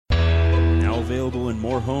available in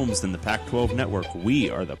more homes than the Pac-12 network. We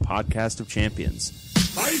are the podcast of champions.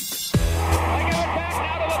 Fight! I give it back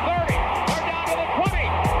now to the 30. They're down to the 20.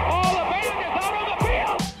 All the band is out on the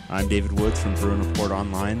field. I'm David Woods from Bruin Report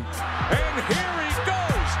Online. And here he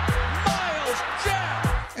goes, Miles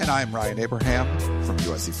Jack. And I'm Ryan Abraham from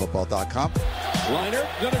USCFootball.com. Liner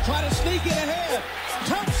going to try to sneak it ahead.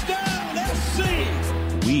 Touchdown,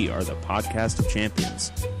 SC. We are the podcast of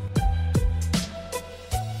champions.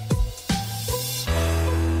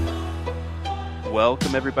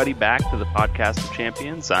 Welcome, everybody, back to the Podcast of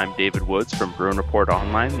Champions. I'm David Woods from Bruin Report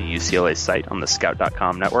Online, the UCLA site on the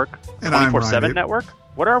Scout.com network. And I'm 24/7 network?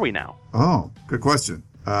 What are we now? Oh, good question.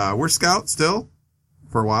 We're Scout still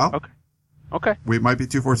for a while. Okay. We might be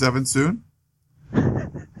 247 soon.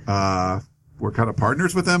 We're kind of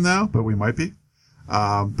partners with them now, but we might be.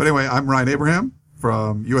 But anyway, I'm Ryan Abraham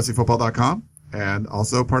from USCFootball.com and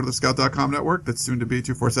also part of the Scout.com network that's soon to be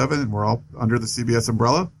 247, and we're all under the CBS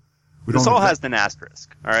umbrella. This all has an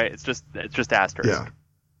asterisk, all right? It's just asterisk. Yeah.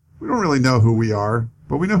 We don't really know who we are,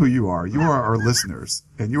 but we know who you are. You are our listeners,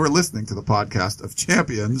 and you are listening to the Podcast of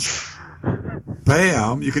Champions.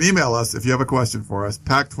 Bam! You can email us if you have a question for us,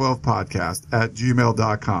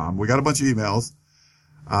 pac12podcast@gmail.com. We got a bunch of emails.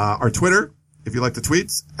 Our Twitter, if you like the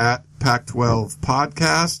tweets,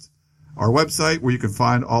 @Pac12podcast. Our website, where you can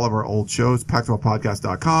find all of our old shows,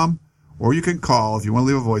 pac12podcast.com. Or you can call, if you want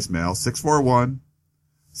to leave a voicemail,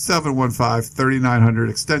 641-715-3900,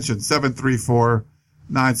 extension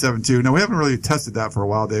 734-972. Now, we haven't really tested that for a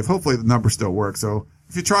while, Dave. Hopefully the number still works. So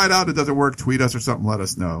if you try it out, it doesn't work, tweet us or something, let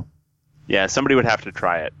us know. Yeah, somebody would have to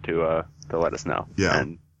try it to let us know. Yeah.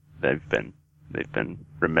 And they've been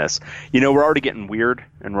remiss. You know, we're already getting weird,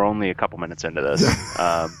 and we're only a couple minutes into this.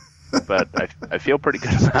 But I feel pretty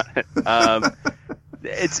good about it.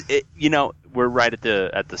 We're right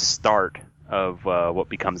at the start of what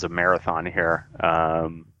becomes a marathon here.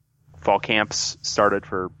 Fall camps started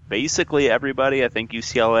for basically everybody. I think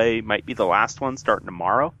UCLA might be the last one starting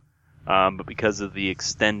tomorrow. But because of the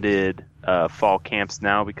extended fall camps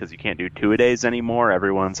now, because you can't do two-a-days anymore,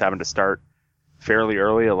 everyone's having to start fairly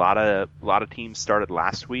early. A lot of teams started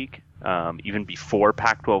last week, even before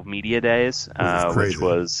Pac-12 Media Days, which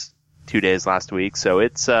was 2 days last week. So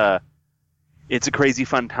it's a crazy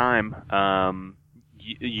fun time.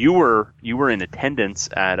 You were in attendance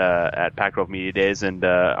at Pac-12 Media Days, and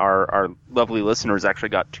our lovely listeners actually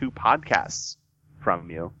got 2 podcasts from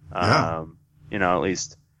you. Yeah. At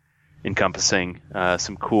least encompassing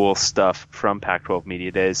some cool stuff from Pac-12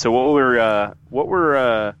 Media Days. So what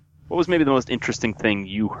was maybe the most interesting thing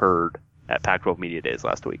you heard at Pac-12 Media Days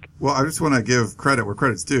last week? Well, I just want to give credit where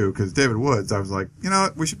credit's due, because David Woods, I was like, you know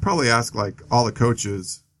what, we should probably ask all the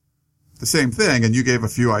coaches the same thing, and you gave a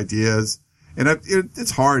few ideas. And it's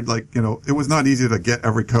hard, it was not easy to get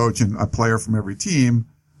every coach and a player from every team,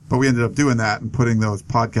 but we ended up doing that and putting those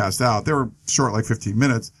podcasts out. They were short, 15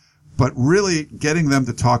 minutes, but really getting them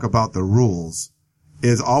to talk about the rules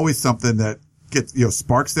is always something that gets,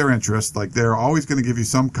 sparks their interest. They're always going to give you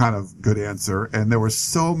some kind of good answer. And there were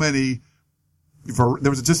there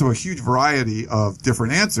was just a huge variety of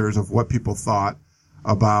different answers of what people thought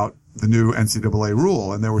about the new NCAA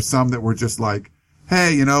rule. And there were some that were just like,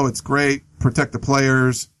 hey, it's great. Protect the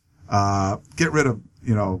players. Get rid of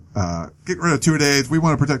 2 days. We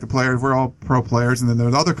want to protect the players. We're all pro players. And then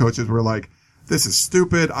there's other coaches who were like, this is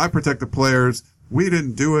stupid. I protect the players. We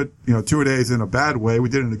didn't do it, 2 days in a bad way. We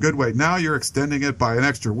did it in a good way. Now you're extending it by an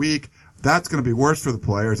extra week. That's going to be worse for the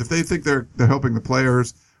players. If they think they're helping the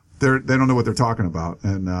players, they don't know what they're talking about.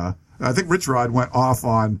 And, I think Rich Rod went off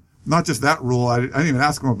on not just that rule. I didn't even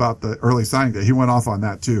ask him about the early signing day. He went off on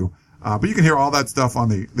that too. But you can hear all that stuff on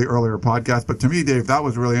the earlier podcast. But to me, Dave, that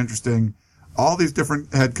was really interesting. All these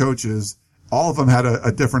different head coaches, all of them had a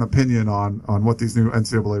different opinion on what these new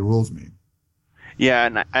NCAA rules mean. Yeah,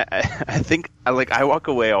 and I think I walk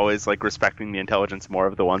away always respecting the intelligence more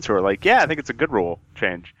of the ones who are like, yeah, I think it's a good rule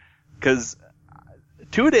change, because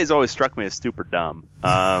 2-a-days always struck me as super dumb.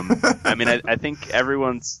 I think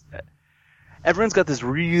everyone's got this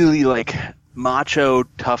really macho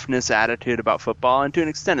toughness attitude about football, and to an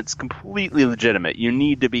extent, it's completely legitimate. You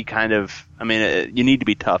need to be you need to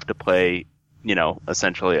be tough to play,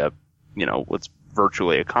 essentially what's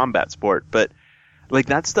virtually a combat sport, but.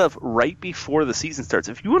 That stuff right before the season starts.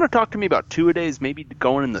 If you want to talk to me about 2-a-days maybe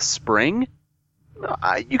going in the spring,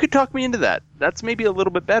 you could talk me into that. That's maybe a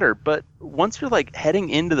little bit better. But once you're heading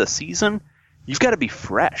into the season, you've got to be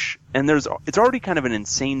fresh. And it's already kind of an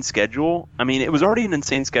insane schedule. It was already an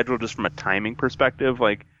insane schedule just from a timing perspective.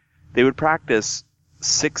 They would practice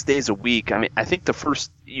 6 days a week. I think the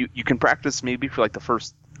first you can practice maybe for the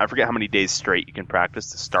first, I forget how many days straight you can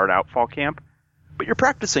practice to start out fall camp. but you're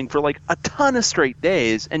practicing for like a ton of straight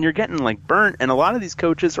days, and you're getting like burnt. And a lot of these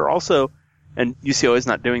coaches are also, and UCLA is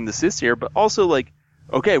not doing this year, but also like,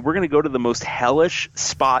 okay, we're going to go to the most hellish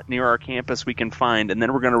spot near our campus we can find, and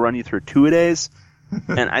then we're going to run you through 2-a-days.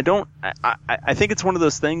 And I think it's one of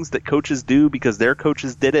those things that coaches do because their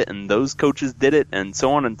coaches did it and those coaches did it and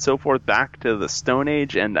so on and so forth back to the Stone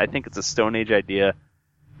Age. And I think it's a Stone Age idea.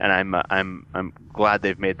 And I'm glad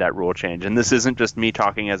they've made that rule change. And this isn't just me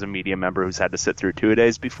talking as a media member who's had to sit through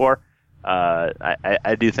 2-a-days before.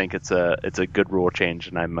 I do think it's a good rule change,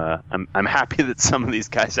 and I'm happy that some of these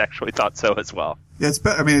guys actually thought so as well. Yeah, it's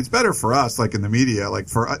better for us, like in the media, like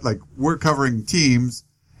we're covering teams.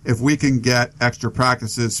 If we can get extra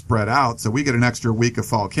practices spread out, so we get an extra week of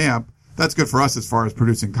fall camp, that's good for us as far as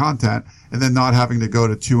producing content, and then not having to go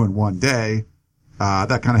to 2 in one day.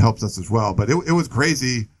 That kind of helps us as well. But it was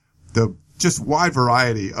crazy, the just wide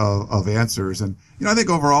variety of answers. And, I think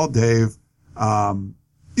overall, Dave,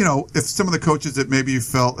 if some of the coaches that maybe you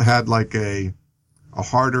felt had like a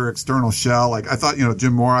harder external shell, like I thought,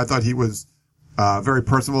 Jim Moore, I thought he was, very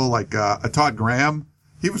personable, like, Todd Graham,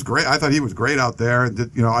 he was great. I thought he was great out there.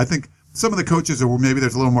 I think some of the coaches where maybe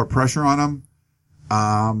there's a little more pressure on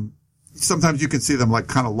them. Sometimes you can see them like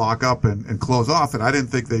kind of lock up and close off. And I didn't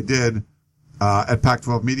think they did, at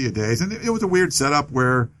Pac-12 Media Days. And it was a weird setup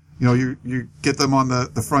where, you get them on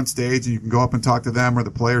the front stage and you can go up and talk to them or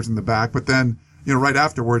the players in the back. But then, right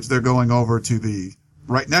afterwards, they're going over to the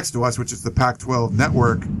right next to us, which is the Pac-12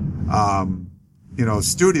 network,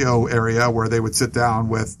 studio area where they would sit down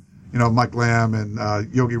with, Mike Lamb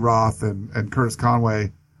and, Yogi Roth and Curtis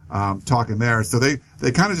Conway, talking there. So they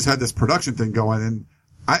kind of just had this production thing going. And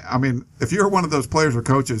I mean, if you're one of those players or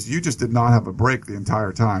coaches, you just did not have a break the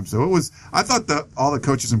entire time. So I thought that all the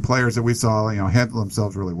coaches and players that we saw, handle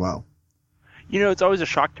themselves really well. It's always a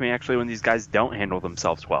shock to me actually when these guys don't handle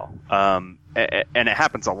themselves well. And it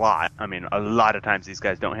happens a lot. I mean, a lot of times these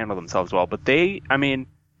guys don't handle themselves well, but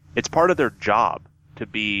it's part of their job to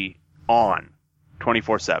be on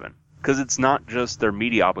 24/7. Because it's not just their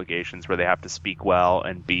media obligations where they have to speak well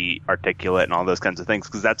and be articulate and all those kinds of things.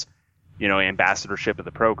 Because that's, ambassadorship of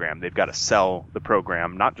the program. They've got to sell the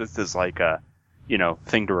program, not just as like a,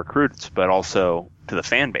 thing to recruits, but also to the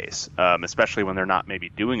fan base, especially when they're not maybe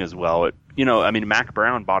doing as well. Mac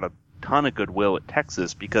Brown bought a ton of goodwill at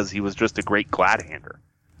Texas because he was just a great glad-hander.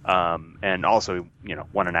 And also,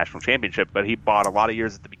 won a national championship, but he bought a lot of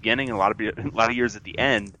years at the beginning and a lot of years at the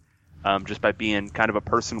end. Just by being kind of a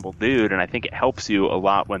personable dude, and I think it helps you a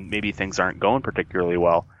lot when maybe things aren't going particularly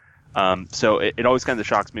well. So it always kind of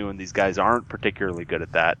shocks me when these guys aren't particularly good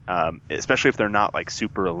at that, especially if they're not like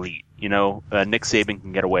super elite. Nick Saban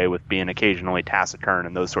can get away with being occasionally taciturn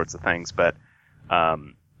and those sorts of things, but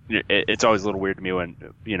it's always a little weird to me when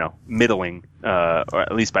middling, or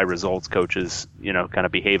at least by results, coaches kind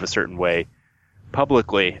of behave a certain way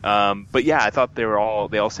publicly. But yeah, I thought they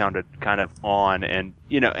all sounded kind of on, and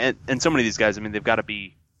and so many of these guys, they've got to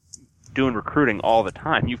be doing recruiting all the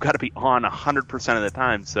time. You've got to be on 100% of the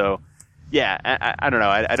time. So yeah, I don't know.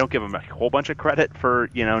 I don't give them a whole bunch of credit for,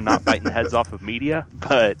 not biting the heads off of media,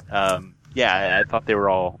 but yeah, I thought they were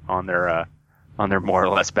all on their more or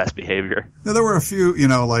less best behavior. Now, there were a few,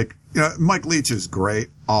 Mike Leach is great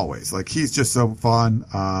always. Like, he's just so fun.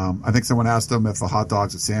 I think someone asked him if a hot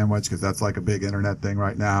dog's a sandwich because that's like a big internet thing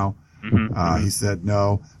right now. Mm-hmm. He said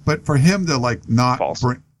no. But for him to like not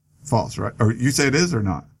false, right? Or you say it is or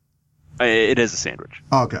not? It is a sandwich.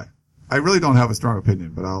 Oh, okay. I really don't have a strong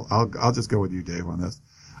opinion, but I'll just go with you, Dave, on this.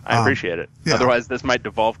 I appreciate it. Yeah. Otherwise, this might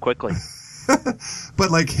devolve quickly.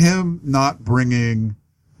 But like him not bringing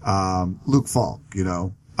Luke Falk,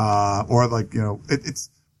 or like, it's,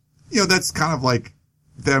 that's kind of like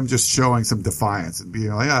them just showing some defiance and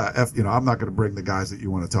being like, I'm not going to bring the guys that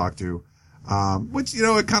you want to talk to. Which,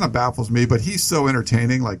 it kind of baffles me, but he's so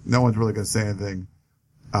entertaining. Like, no one's really going to say anything,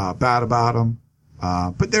 bad about him.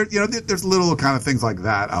 But there's little kind of things like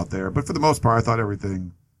that out there. But for the most part, I thought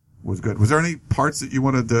everything was good. Was there any parts that you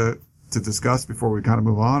wanted to discuss before we kind of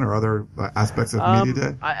move on, or other aspects of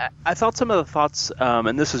Media Day? I thought some of the thoughts,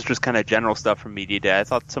 and this is just kind of general stuff from Media Day, I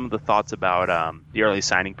thought some of the thoughts about the early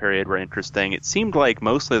signing period were interesting. It seemed like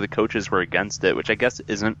mostly the coaches were against it, which I guess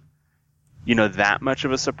isn't, that much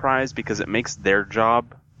of a surprise because it makes their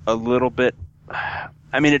job a little bit,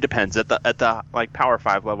 it depends. At the like Power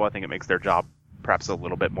 5 level, I think it makes their job perhaps a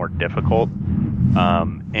little bit more difficult.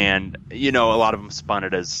 And, a lot of them spun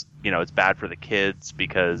it as, it's bad for the kids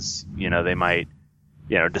because, they might,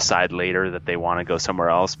 decide later that they want to go somewhere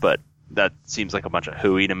else. But that seems like a bunch of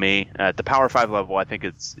hooey to me. At the Power 5 level, I think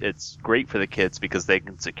it's great for the kids because they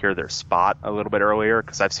can secure their spot a little bit earlier,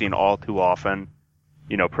 because I've seen all too often,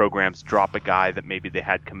 programs drop a guy that maybe they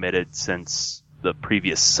had committed since the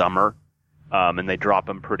previous summer, and they drop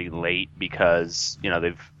him pretty late because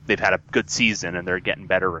they've had a good season and they're getting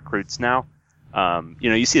better recruits now.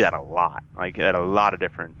 You see that a lot, like at a lot of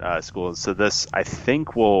different schools. So this, I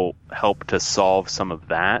think, will help to solve some of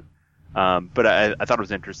that. But I thought it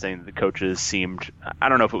was interesting that the coaches seemed, I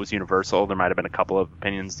don't know if it was universal, there might have been a couple of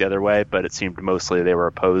opinions the other way, but it seemed mostly they were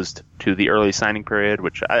opposed to the early signing period,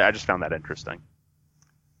 which I just found that interesting.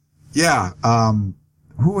 Yeah.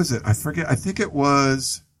 Who was it? I forget. I think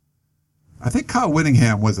Kyle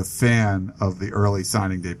Whittingham was a fan of the early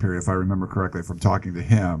signing day period, if I remember correctly from talking to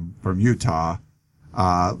him from Utah,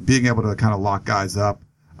 being able to kind of lock guys up.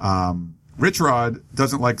 Rich Rod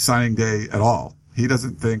doesn't like signing day at all. He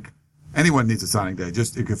doesn't think anyone needs a signing day.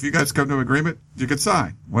 Just if you guys come to an agreement, you can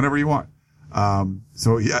sign whenever you want.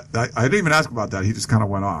 So yeah, I didn't even ask about that. He just kind of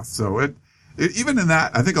went off. So it even in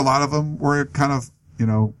that, I think a lot of them were kind of,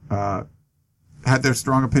 had their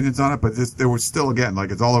strong opinions on it, but there was still, again, like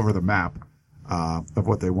it's all over the map, of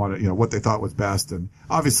what they wanted, what they thought was best. And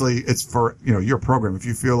obviously it's for, your program. If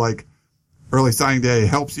you feel like early signing day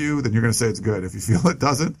helps you, then you're going to say it's good. If you feel it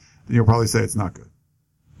doesn't, then you'll probably say it's not good.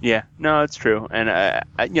 Yeah, no, it's true. And, I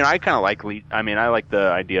kind of like, I like the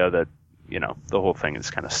idea that, the whole thing is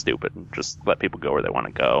kind of stupid and just let people go where they want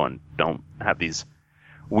to go and don't have these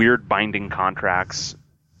weird binding contracts,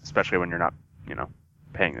 especially when you're not,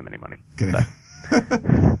 paying them any money.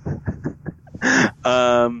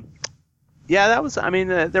 Yeah, that was,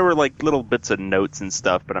 there were like little bits of notes and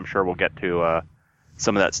stuff, but I'm sure we'll get to,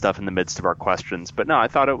 some of that stuff in the midst of our questions. But no, I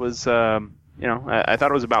thought it was, I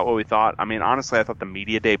thought it was about what we thought. Honestly, I thought the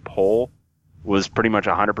media day poll was pretty much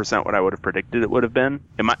 100% what I would have predicted it would have been.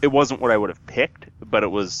 It wasn't what I would have picked, but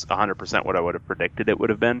it was 100% what I would have predicted it would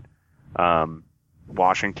have been.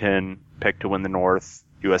 Washington picked to win the North,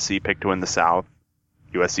 USC picked to win the South,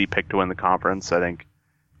 USC picked to win the conference. I think,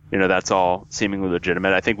 that's all seemingly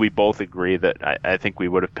legitimate. I think we both agree that I think we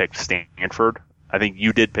would have picked Stanford. I think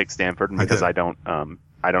you did pick Stanford, and because I don't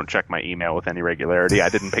check my email with any regularity, I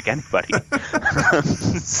didn't pick anybody.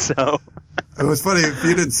 So it was funny. If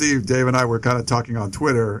you didn't see, Dave and I were kind of talking on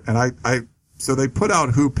Twitter, and so they put out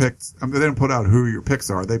who picked. They didn't put out who your picks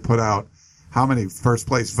are. They put out how many first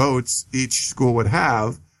place votes each school would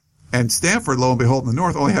have. And Stanford, lo and behold, in the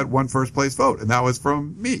North only had one first place vote, and that was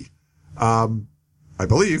from me. I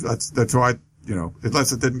believe that's who I,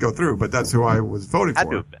 unless it didn't go through, but that's who I was voting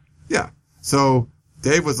for. Yeah. So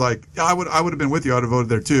Dave was like, yeah, I would have been with you. I'd have voted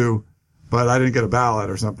there too, but I didn't get a ballot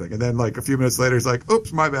or something. And then like a few minutes later, he's like,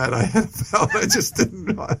 oops, my bad. I had a ballot. I just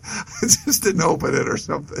didn't open it or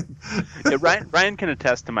something. Yeah, Ryan can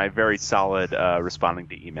attest to my very solid, responding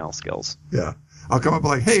to email skills. Yeah. I'll come up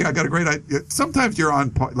like, hey, I got a great idea. Sometimes you're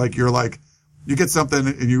on, you get something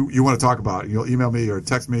and you want to talk about it. You'll email me or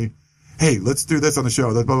text me, hey, let's do this on the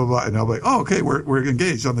show, blah, blah, blah. And I'll be like, oh, okay, we're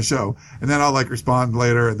engaged on the show. And then I'll respond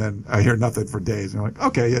later, and then I hear nothing for days. And I'm like,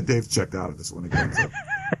 okay, yeah, Dave's checked out of this one again. So.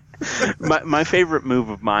 My favorite move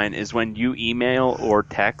of mine is when you email or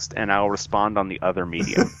text and I'll respond on the other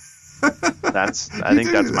medium. I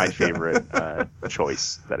think that's my favorite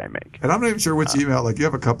choice that I make. And I'm not even sure which email. Like, you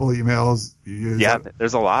have a couple of emails you use. Yeah,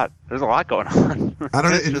 there's a lot. There's a lot going on. I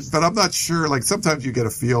don't know, but I'm not sure. Like, sometimes you get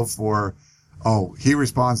a feel for, oh, he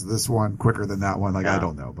responds to this one quicker than that one. Like, no, I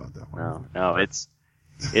don't know about that one. No, it's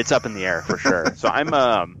up in the air for sure. So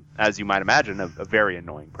I'm, as you might imagine, a very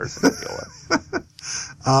annoying person to deal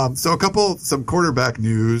with. So some quarterback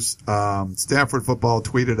news. Stanford football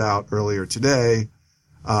tweeted out earlier today.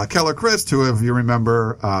 Keller Christ, who, if you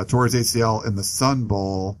remember, tore his ACL in the Sun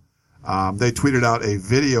Bowl, they tweeted out a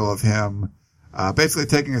video of him, basically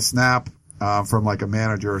taking a snap, from like a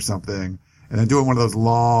manager or something, and then doing one of those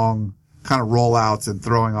long kind of rollouts and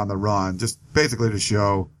throwing on the run, just basically to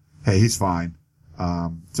show, hey, he's fine.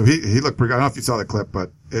 So he looked pretty good. I don't know if you saw the clip,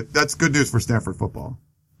 but that's good news for Stanford football.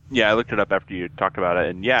 Yeah, I looked it up after you talked about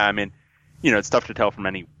it, and yeah, it's tough to tell from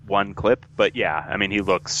any one clip, but yeah, he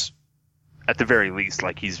looks, at the very least,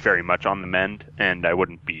 like he's very much on the mend, and I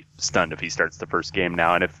wouldn't be stunned if he starts the first game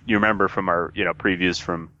now. And if you remember from our, previews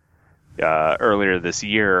from earlier this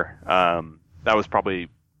year, that was probably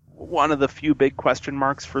one of the few big question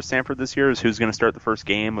marks for Stanford this year, is who's going to start the first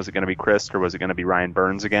game. Was it going to be Christ or was it going to be Ryan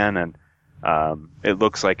Burns again? And it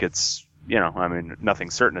looks like it's,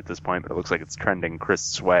 nothing's certain at this point, but it looks like it's trending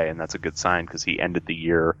Christ's way, and that's a good sign because he ended the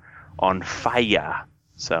year on fire.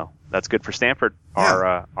 So that's good for Stanford.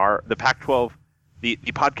 Yeah. The Pac-12, the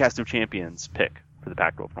podcast of champions pick for the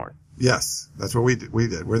Pac-12 North. Yes, that's what we did.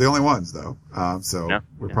 We're the only ones though.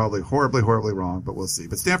 We're probably horribly, horribly wrong, but we'll see.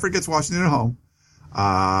 But Stanford gets Washington at home.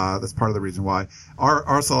 That's part of the reason why.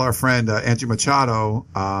 Our friend, Angie Machado,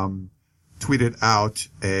 tweeted out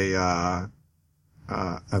a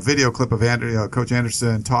video clip of Coach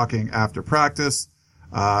Anderson talking after practice.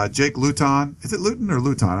 Jake Luton. Is it Luton or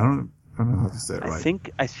Luton? I don't know how to say it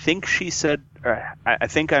right. I think she said, I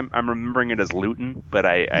think I'm remembering it as Luton, but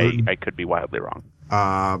I could be wildly wrong.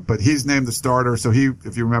 But he's named the starter. So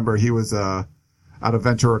if you remember, he was, out of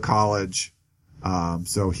Ventura College.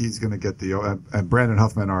 So he's going to get and Brandon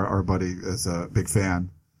Huffman, our buddy, is a big fan,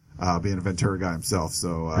 being a Ventura guy himself.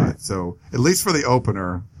 So, so at least for the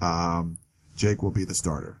opener, Jake will be the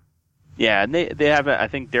starter. Yeah, and they have I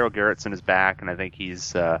think Daryl Garrettson is back, and I think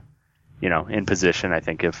he's, in position. I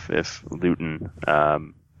think if Luton,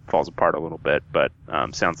 falls apart a little bit, but,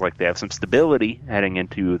 sounds like they have some stability heading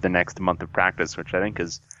into the next month of practice, which I think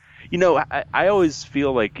is, I always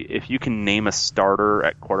feel like if you can name a starter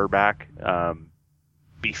at quarterback,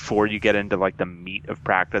 before you get into like the meat of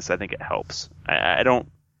practice, I think it helps. I don't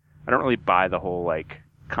really buy the whole like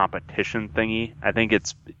competition thingy. I think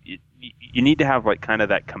you need to have like kind of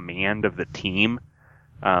that command of the team.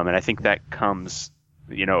 And I think that comes,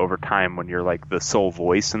 over time when you're like the sole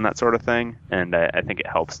voice and that sort of thing. And I think it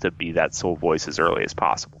helps to be that sole voice as early as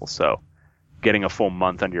possible. So getting a full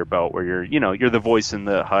month under your belt where you're the voice in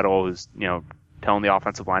the huddle who's, telling the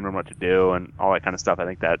offensive lineman what to do and all that kind of stuff. I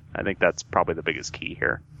think that's probably the biggest key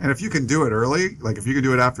here. And if you can do it early, like if you can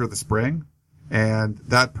do it after the spring, and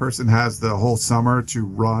that person has the whole summer to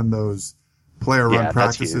run those player run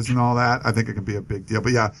practices and all that, I think it can be a big deal.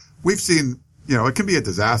 But yeah, we've seen, it can be a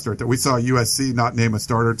disaster. We saw USC not name a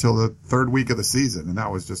starter till the third week of the season, and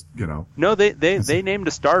that was just, No, they named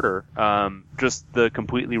a starter, just the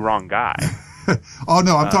completely wrong guy. Oh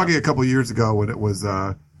no, I'm talking a couple years ago when it was,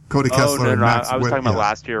 Cody Kessler and Max I was talking about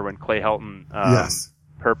last year when Clay Helton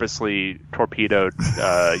purposely torpedoed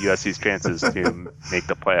USC's chances to make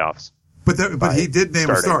the playoffs. But he did name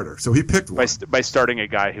a starter, so he picked one. By starting a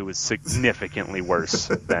guy who was significantly worse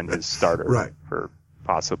than his starter, right, for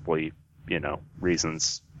possibly,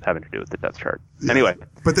 reasons having to do with the depth chart. Yeah. Anyway.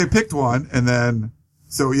 But they picked one, and then,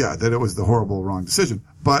 then it was the horrible wrong decision.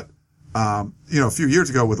 But, a few years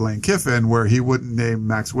ago with Lane Kiffin, where he wouldn't name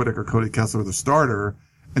Max Whittick or Cody Kessler the starter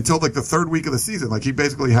until like the third week of the season. Like he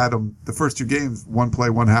basically had them the first two games, one play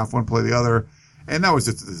one half, one play the other. And that was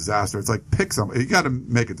just a disaster. It's like pick somebody. You got to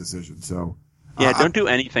make a decision. So yeah, don't do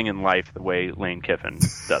anything in life the way Lane Kiffin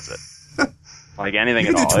does it. Like anything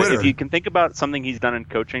at all. Twitter. If you can think about something he's done in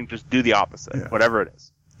coaching, just do the opposite, whatever it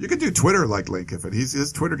is. You can do Twitter like Lane Kiffin.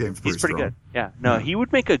 His Twitter game's pretty strong. Good. Yeah. No, he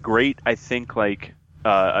would make a great, I think, like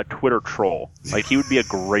a Twitter troll. Like he would be a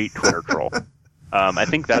great Twitter troll. I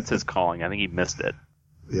think that's his calling. I think he missed it.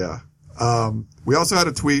 Yeah. We also had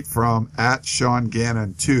a tweet from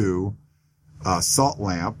 @SeanGannon2, Salt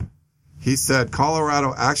Lamp. He said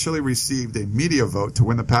Colorado actually received a media vote to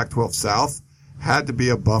win the Pac-12 South. Had to be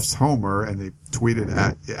a Buffs homer, and they tweeted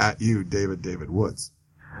at you, David Woods.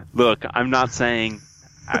 Look, I'm not saying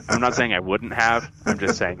I wouldn't have. I'm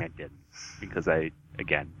just saying I didn't because I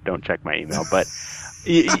don't check my email. But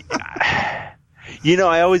I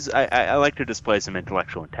like to display some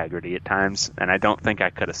intellectual integrity at times, and I don't think I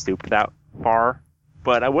could have stooped that far.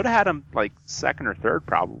 But I would have had him like second or third,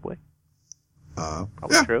 probably.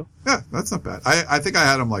 Probably true. Yeah, that's not bad. I think I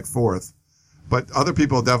had him like fourth, but other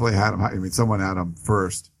people definitely had him. I mean, someone had him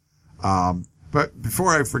first. But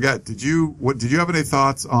before I forget, did you have any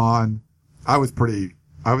thoughts on? I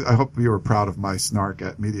hope you were proud of my snark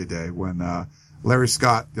at Media Day when Larry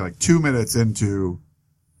Scott, like 2 minutes into,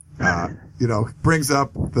 brings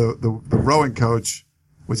up the rowing coach,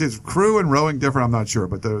 which is crew and rowing different. I'm not sure,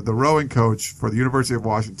 but the rowing coach for the University of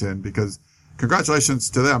Washington, because congratulations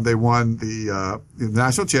to them. They won the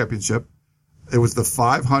national championship. It was the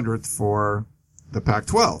 500th for the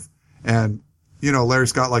Pac-12. And, Larry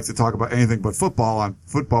Scott likes to talk about anything but football on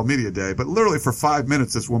Football Media Day, but literally for 5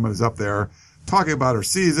 minutes, this woman is up there talking about her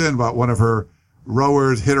season, about one of her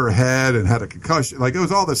rowers hit her head and had a concussion. Like, it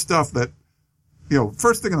was all this stuff that,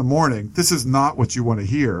 first thing in the morning, this is not what you want to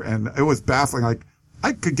hear. And it was baffling. Like,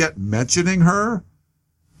 I could get mentioning her.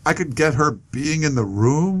 I could get her being in the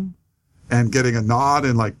room and getting a nod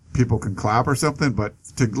and like people can clap or something. But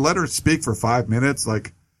to let her speak for 5 minutes,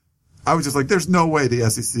 like, I was just like, there's no way the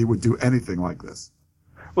SEC would do anything like this.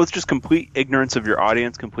 Well, it's just complete ignorance of your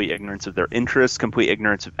audience, complete ignorance of their interests, complete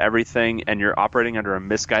ignorance of everything, and you're operating under a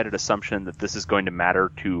misguided assumption that this is going to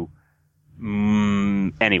matter to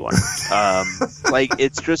anyone.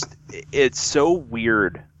 It's so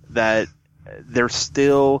weird that they're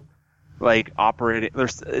still like operating.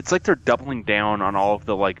 It's like they're doubling down on all of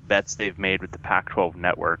the like bets they've made with the Pac-12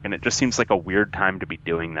 network, and it just seems like a weird time to be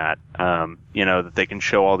doing that. That they can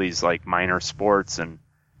show all these like minor sports and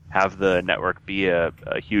have the network be a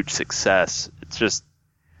huge success. It's just,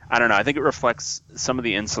 I don't know. I think it reflects some of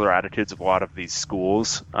the insular attitudes of a lot of these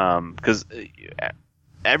schools, because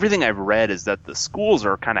everything I've read is that the schools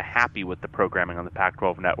are kind of happy with the programming on the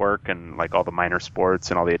Pac-12 network and like all the minor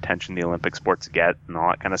sports and all the attention the Olympic sports get and all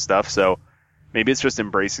that kind of stuff. So maybe it's just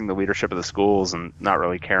embracing the leadership of the schools and not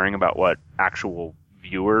really caring about what actual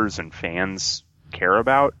viewers and fans care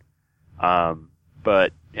about.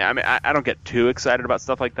 But yeah, I mean, I don't get too excited about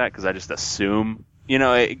stuff like that because I just assume,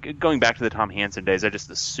 going back to the Tom Hansen days, I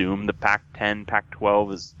just assume the Pac-10,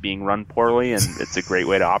 Pac-12 is being run poorly and it's a great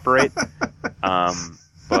way to operate.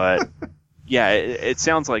 But yeah, it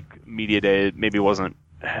sounds like Media Day maybe wasn't.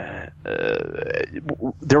 There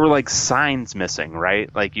were like signs missing, right?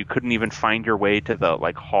 Like you couldn't even find your way to the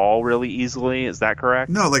like hall really easily. Is that correct?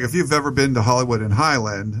 No, like if you've ever been to Hollywood and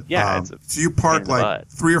Highland, so you park like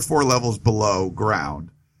 3 or 4 levels below ground,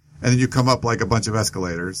 and then you come up like a bunch of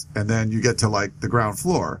escalators, and then you get to like the ground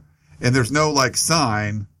floor, and there's no like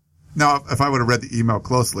sign. Now, if I would have read the email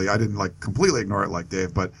closely, I didn't like completely ignore it like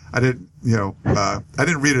Dave, but I didn't, I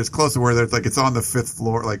didn't read it as close to where there's like, it's on the 5th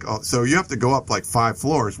floor. Like, so you have to go up like 5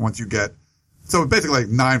 floors once you get, so basically like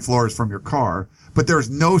 9 floors from your car, but there's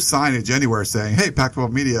no signage anywhere saying, hey, Pac-12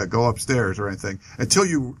 Media, go upstairs or anything until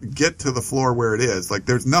you get to the floor where it is. Like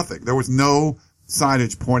there's nothing. There was no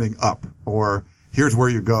signage pointing up or here's where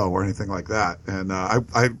you go or anything like that. And,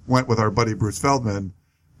 I went with our buddy Bruce Feldman.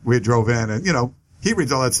 We drove in and, he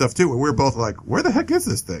reads all that stuff too, and we were both like, where the heck is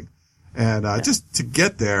this thing? And, just to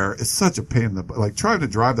get there is such a pain in the, like trying to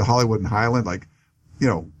drive to Hollywood and Highland, like,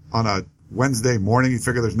 on a Wednesday morning, you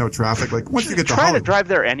figure there's no traffic. Like once you get to Hollywood. Try to drive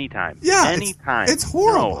there anytime. Yeah. Anytime. It's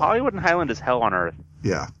horrible. No, Hollywood and Highland is hell on earth.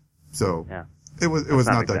 Yeah. So yeah. It was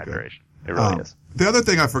not that good. It really is. The other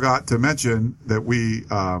thing I forgot to mention that we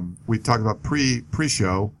talked about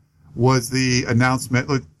pre-show was the announcement.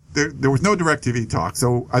 Look, there was no DirecTV talk,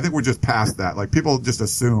 so I think we're just past that. Like people just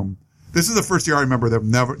assume this is the first year I remember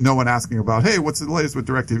no one asking about, hey, what's the latest with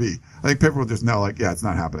DirecTV? I think people will just know, like, yeah, it's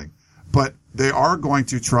not happening. But they are going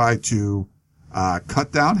to try to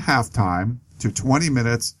cut down halftime to 20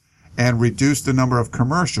 minutes and reduce the number of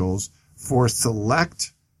commercials for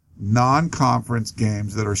select non-conference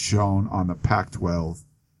games that are shown on the Pac-12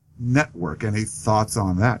 network. Any thoughts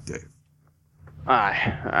on that, Dave?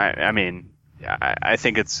 I mean, I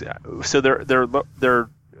think it's so they're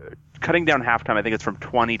cutting down halftime. I think it's from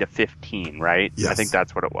 20 to 15, right? Yes. I think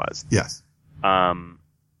that's what it was. Yes.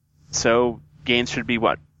 So games should be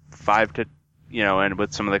what 5 to and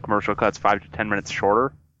with some of the commercial cuts, 5 to 10 minutes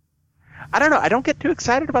shorter. I don't know. I don't get too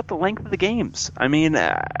excited about the length of the games. I mean,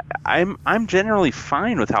 I'm generally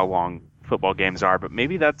fine with how long football games are, but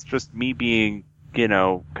maybe that's just me being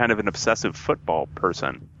kind of an obsessive football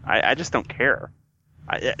person. I just don't care.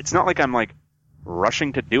 It's not like I'm like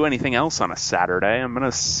rushing to do anything else on a Saturday. I'm going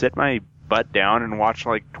to sit my butt down and watch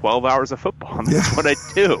like 12 hours of football. And that's what I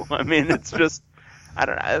do. I mean, it's just, I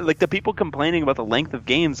don't know, like the people complaining about the length of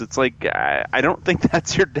games. It's like, I don't think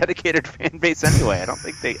that's your dedicated fan base anyway.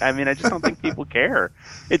 I just don't think people care.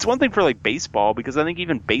 It's one thing for like baseball, because I think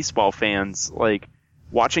even baseball fans, like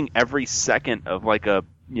watching every second of like a,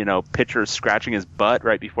 pitcher scratching his butt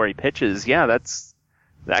right before he pitches. Yeah,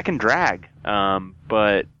 that can drag.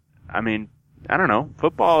 But I mean, I don't know.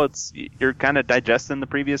 Football, you're kind of digesting the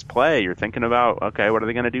previous play. You're thinking about, okay, what are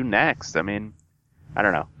they going to do next? I mean, I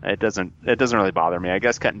don't know. It doesn't really bother me. I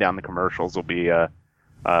guess cutting down the commercials will be a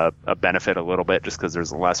benefit a little bit just because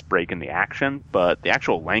there's less break in the action. But the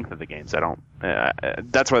actual length of the games, I don't.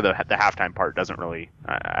 That's why the halftime part doesn't really.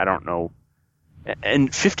 I don't know.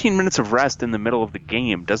 And 15 minutes of rest in the middle of the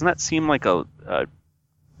game, doesn't that seem like a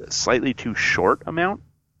slightly too short amount?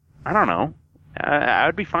 I don't know. I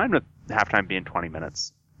would be fine with halftime being 20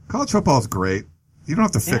 minutes. College football is great. You don't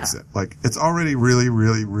have to fix it. Like, it's already really,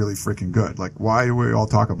 really, really freaking good. Like, why do we all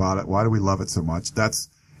talk about it? Why do we love it so much?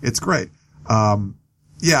 It's great.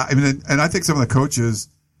 Yeah, I mean, and I think some of the coaches,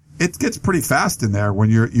 it gets pretty fast in there when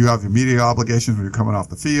you have your media obligations when you're coming off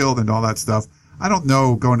the field and all that stuff. I don't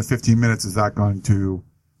know, going to 15 minutes, is that going to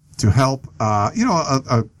help?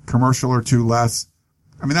 A commercial or two less.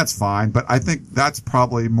 I mean, that's fine, but I think that's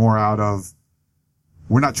probably more out of,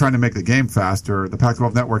 we're not trying to make the game faster. The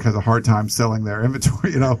Pac-12 network has a hard time selling their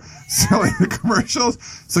inventory, selling the commercials.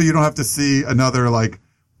 So you don't have to see another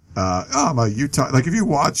I'm a Utah. Like if you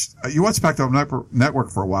watch Pac-12 network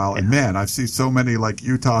for a while, and man, I've seen so many like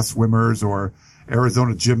Utah swimmers or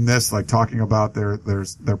Arizona gymnasts like talking about their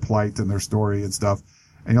plight and their story and stuff.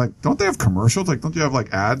 And you're like, don't they have commercials? Like, don't you have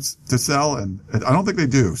like ads to sell? And I don't think they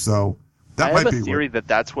do. So that might be. I have a theory that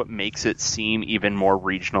that's what makes it seem even more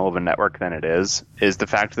regional of a network than it is the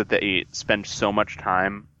fact that they spend so much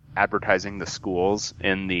time advertising the schools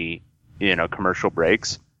in the, commercial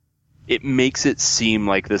breaks. It makes it seem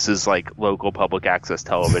like this is like local public access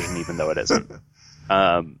television, even though it isn't.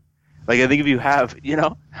 Like, I think if you have,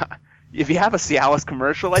 if you have a Cialis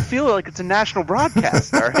commercial, I feel like it's a national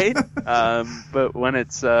broadcast, all right? But when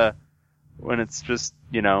it's just,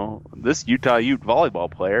 this Utah Ute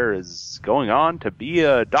volleyball player is going on to be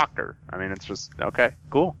a doctor. I mean, it's just, okay,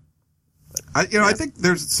 cool. I think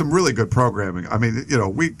there's some really good programming. I mean,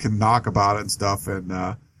 we can knock about it and stuff,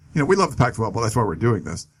 and we love the Pac-12, but that's why we're doing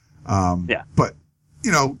this. But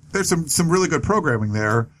there's some really good programming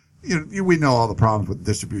there. We know all the problems with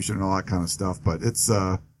distribution and all that kind of stuff, but it's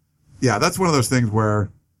that's one of those things where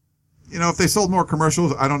if they sold more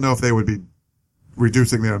commercials, I don't know if they would be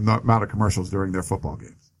reducing the amount of commercials during their football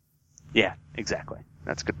games. Yeah, exactly.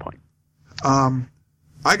 That's a good point.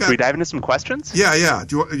 Should we dive into some questions? Yeah.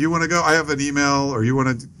 Do you want to go? I have an email, or you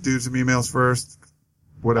want to do some emails first?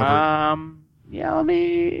 Whatever. Yeah. Let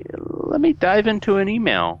me dive into an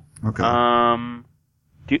email. Okay.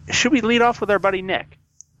 Should we lead off with our buddy Nick?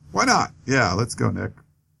 Why not? Yeah, let's go, Nick.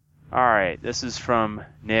 All right. This is from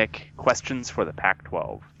Nick. Questions for the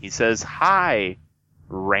Pac-12. He says, "Hi,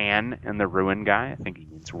 Ran and the Ruin guy." I think he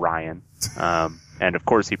means Ryan. And of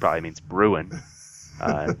course, he probably means Bruin.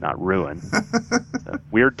 Not ruin.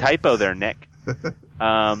 Weird typo there, Nick.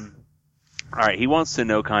 All right, he wants to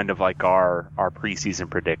know kind of like our preseason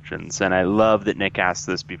predictions, and I love that Nick asked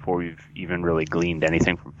this before we've even really gleaned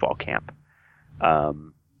anything from fall camp.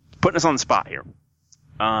 Putting us on the spot here.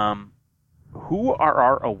 Who are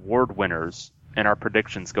our award winners and our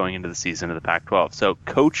predictions going into the season of the Pac-12? So,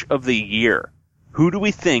 Coach of the Year. Who do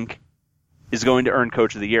we think is going to earn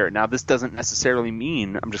Coach of the Year? Now, this doesn't necessarily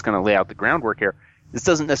mean, I'm just going to lay out the groundwork here, this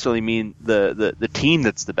doesn't necessarily mean the team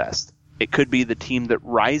that's the best. It could be the team that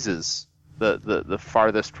rises the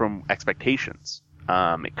farthest from expectations.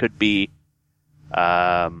 It could be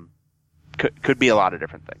could be a lot of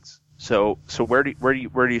different things. So where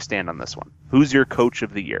do you stand on this one? Who's your Coach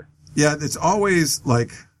of the Year? Yeah, it's always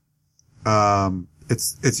like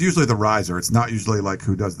it's usually the riser. It's not usually like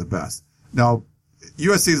who does the best. Now,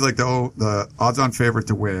 USC is like the odds-on favorite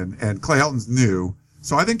to win, and Clay Helton's new.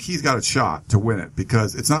 So I think he's got a shot to win it,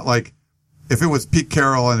 because it's not like if it was Pete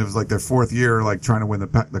Carroll and it was like their fourth year, like trying to win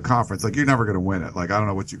the conference, like you're never going to win it. Like I don't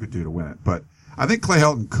know what you could do to win it, but I think Clay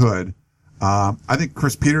Helton could. I think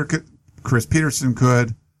Chris Peterson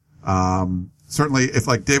could. Certainly if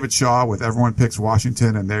like David Shaw with everyone picks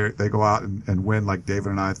Washington and they go out and win like David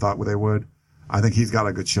and I thought they would, I think he's got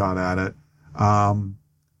a good shot at it.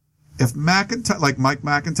 If McIntyre, like Mike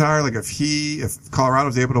McIntyre, like if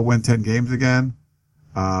Colorado's able to win 10 games again,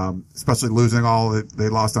 especially losing all that they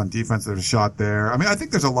lost on defense, there's a shot there. I mean, I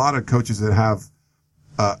think there's a lot of coaches that have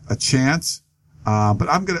a chance. But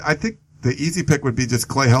I think the easy pick would be just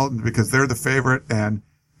Clay Helton, because they're the favorite and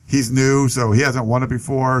he's new, so he hasn't won it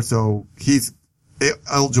before, so he's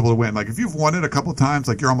eligible to win. Like if you've won it a couple times,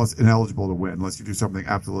 like you're almost ineligible to win unless you do something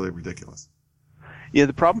absolutely ridiculous. Yeah,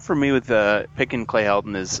 the problem for me with picking Clay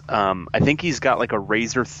Helton is I think he's got like a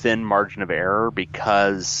razor thin margin of error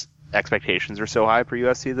because expectations are so high for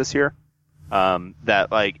USC this year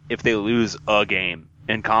that like if they lose a game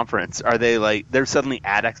in conference, are they like they're suddenly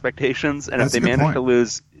at expectations, and That's if they manage point. to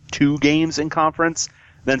lose 2 games in conference,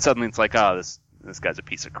 then suddenly it's like, oh, this guy's a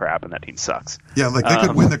piece of crap and that team sucks. Yeah, like they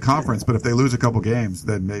could win the conference, but if they lose a couple games,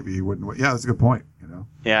 then maybe he wouldn't win. Yeah, that's a good point.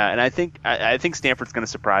 Yeah, and I think Stanford's going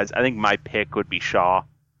to surprise. I think my pick would be Shaw,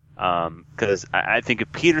 because I think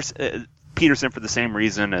if Peterson for the same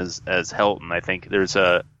reason as Helton, I think there's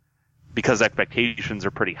because expectations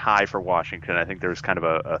are pretty high for Washington, I think there's kind of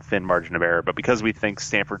a thin margin of error. But because we think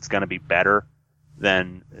Stanford's going to be better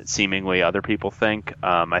than seemingly other people think,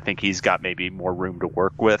 I think he's got maybe more room to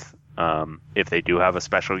work with if they do have a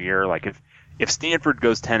special year. Like if Stanford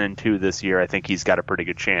goes 10-2 this year, I think he's got a pretty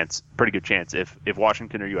good chance. If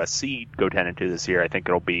Washington or USC go 10-2 this year, I think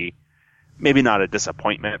it'll be maybe not a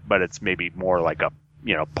disappointment, but it's maybe more like a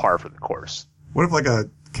par for the course. What if like a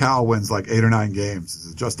Cal wins like 8 or 9 games?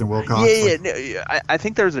 Is it Justin Wilcox? Yeah. I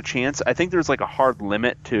think there's a chance. I think there's like a hard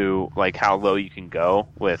limit to like how low you can go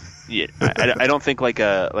with. Yeah, I don't think like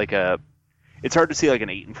a. It's hard to see like an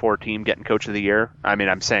 8-4 team getting Coach of the Year. I mean,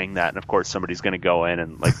 I'm saying that, and of course somebody's going to go in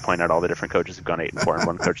and like point out all the different coaches who've gone 8-4 and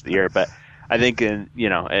won Coach of the Year. But I think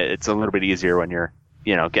it's a little bit easier when you're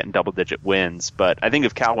getting double-digit wins. But I think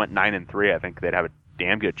if Cal went 9-3, I think they'd have a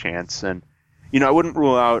damn good chance. And I wouldn't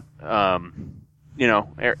rule out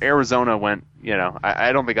Arizona went,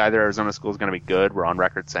 I don't think either Arizona school is going to be good. We're on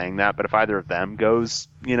record saying that. But if either of them goes,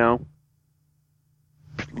 a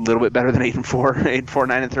little bit better than 8-4,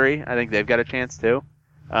 9-3, I think they've got a chance too.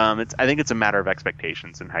 I think it's a matter of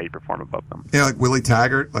expectations and how you perform above them. Yeah, like Willie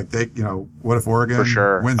Taggart, like what if Oregon For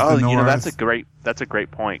sure. wins the North? That's a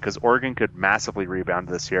great point, because Oregon could massively rebound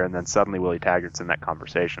this year, and then suddenly Willie Taggart's in that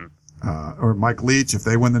conversation. Or Mike Leach, if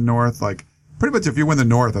they win the North, like pretty much if you win the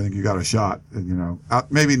North, I think you got a shot.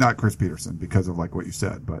 Maybe not Chris Peterson because of like what you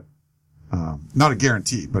said, but not a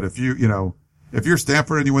guarantee. But if if you're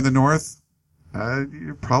Stanford and you win the North,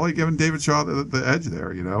 you're probably giving David Shaw the edge there,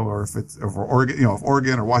 or if Oregon, if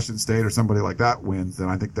Oregon or Washington State or somebody like that wins, then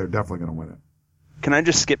I think they're definitely going to win it. Can I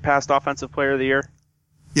just skip past Offensive Player of the Year?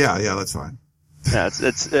 Yeah, that's fine. Yeah,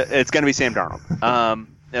 it's going to be Sam Darnold,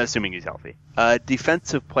 assuming he's healthy.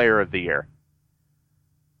 Defensive Player of the Year.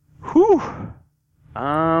 Whew.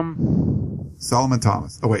 Solomon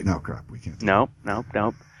Thomas. Oh wait, no, crap, we can't. No.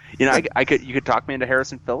 You could talk me into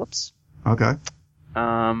Harrison Phillips. Okay.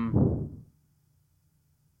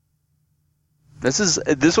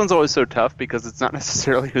 This one's always so tough because it's not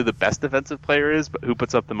necessarily who the best defensive player is, but who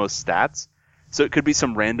puts up the most stats. So it could be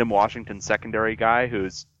some random Washington secondary guy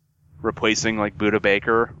who's replacing like Budda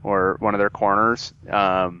Baker or one of their corners. Could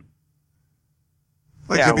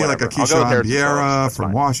be like a Keyshawn Vieira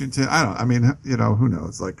from Washington. Who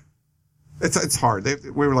knows? Like, it's hard. We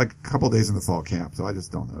were like a couple days in the fall camp, so I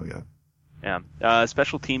just don't know yet. Yeah.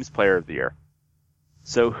 Special Teams Player of the Year.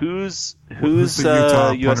 So who's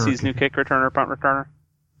USC's new kick returner, punt returner?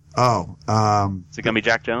 Oh, is it gonna be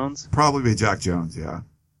Jack Jones? Probably be Jack Jones. Yeah.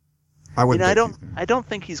 I wouldn't. I don't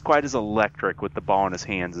think he's quite as electric with the ball in his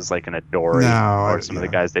hands as like an Adoree or some of the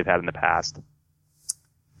guys they've had in the past.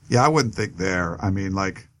 Yeah, I wouldn't think there. I mean,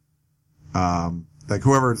 like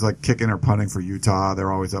whoever's like kicking or punting for Utah,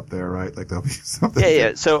 they're always up there, right? Like there'll be something.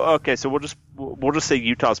 Yeah. So we'll just say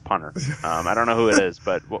Utah's punter. I don't know who it is,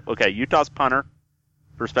 but Utah's punter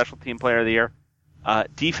for Special Team Player of the Year.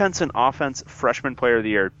 Defense and offense, Freshman Player of the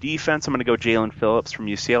Year. Defense, I'm going to go Jalen Phillips from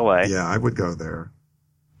UCLA. Yeah, I would go there.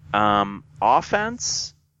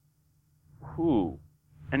 Offense, who?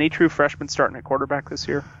 Any true freshmen starting at quarterback this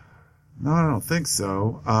year? No, I don't think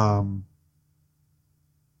so.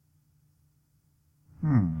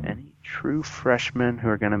 Any true freshmen who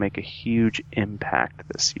are going to make a huge impact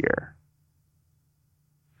this year?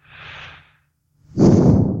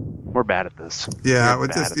 We're bad at this. Yeah,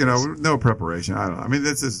 with just no preparation. I don't know. I mean,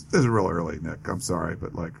 this is real early, Nick. I'm sorry,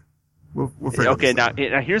 but like we'll figure. Okay, now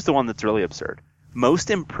here's the one that's really absurd. Most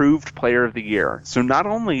improved player of the year. So not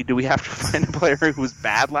only do we have to find a player who was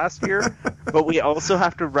bad last year, but we also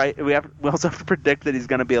have to predict that he's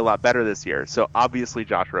going to be a lot better this year. So obviously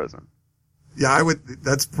Josh Rosen. Yeah, I would.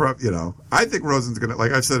 That's I think Rosen's going to,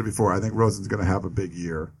 like I've said it before, I think Rosen's going to have a big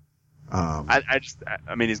year. I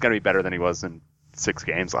mean, he's going to be better than he was in 6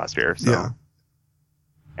 games last year. So. Yeah.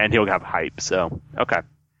 And he'll have hype. So, okay.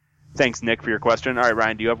 Thanks, Nick, for your question. All right,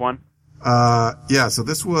 Ryan, do you have one? Yeah, so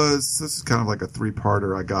this is kind of like a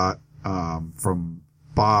 3-parter I got, from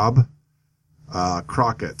Bob,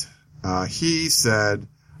 Crockett. He said,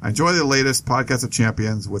 I enjoy the latest podcast of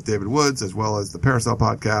champions with David Woods as well as the Parasol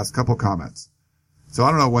podcast. Couple comments. So I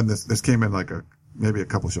don't know when this came in maybe a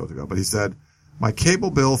couple shows ago, but he said, my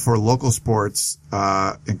cable bill for local sports,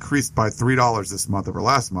 increased by $3 this month over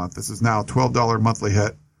last month. This is now a $12 monthly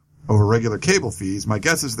hit over regular cable fees. My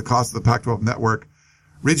guess is the cost of the Pac-12 network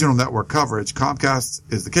regional network coverage. Comcast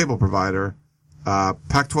is the cable provider.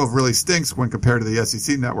 Pac-12 really stinks when compared to the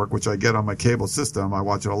SEC network, which I get on my cable system. I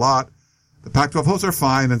watch it a lot. The Pac-12 hosts are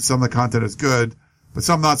fine and some of the content is good, but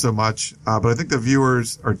some not so much. But I think the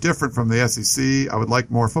viewers are different from the SEC. I would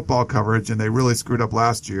like more football coverage, and they really screwed up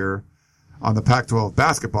last year on the Pac-12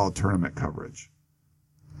 basketball tournament coverage.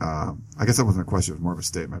 I guess that wasn't a question, it was more of a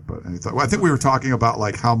statement, but I think we were talking about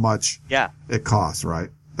like how much it costs,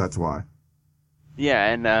 right? That's why.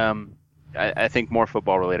 Yeah, and I think more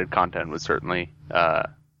football-related content would certainly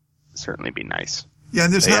be nice. Yeah,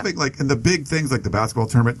 and there's having and the big things like the basketball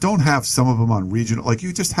tournament, don't have some of them on regional. Like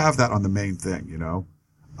you just have that on the main thing, You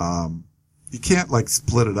can't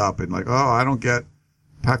split it up and I don't get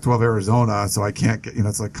Pac-12 Arizona, so I can't get,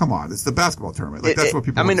 it's like, come on, it's the basketball tournament. That's what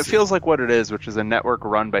people it feels like what it is, which is a network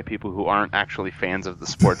run by people who aren't actually fans of the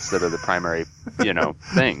sports that are the primary,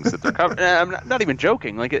 things that they're covering. I'm not even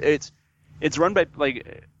joking. It's run by,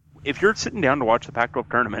 if you're sitting down to watch the Pac-12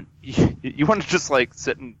 tournament, you want to just,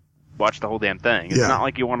 sit and watch the whole damn thing. It's not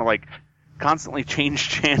like you want to, constantly change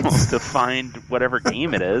channels to find whatever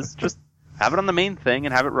game it is. Just have it on the main thing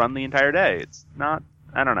and have it run the entire day. It's not,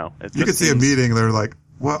 I don't know. You could see a meeting, they're like,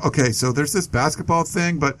 well, okay, so there's this basketball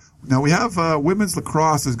thing, but now we have women's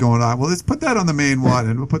lacrosse is going on. Well, let's put that on the main one,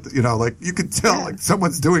 and we'll put, like you can tell, like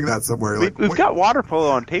someone's doing that somewhere. We've got water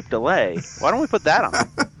polo on tape delay. Why don't we put that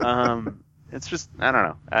on? It's just, I don't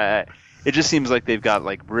know. It just seems like they've got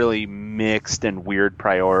like really mixed and weird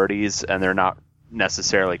priorities, and they're not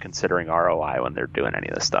necessarily considering ROI when they're doing any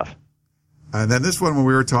of this stuff. And then this one, when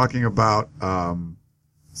we were talking about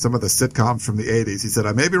some of the sitcoms from the 80s, he said,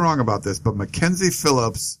 I may be wrong about this, but Mackenzie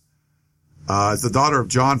Phillips is the daughter of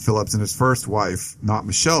John Phillips and his first wife, not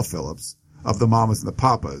Michelle Phillips, of the Mamas and the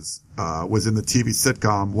Papas, was in the TV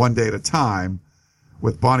sitcom One Day at a Time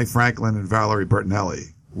with Bonnie Franklin and Valerie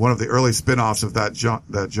Bertinelli, one of the early spin-offs of that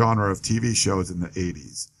genre of TV shows in the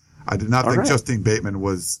 80s. I did not think Justine Bateman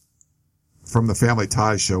was from the Family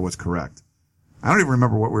Ties show was correct. I don't even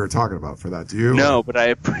remember what we were talking about for that. Do you? No, but I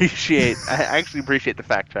actually appreciate the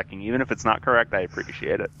fact checking. Even if it's not correct, I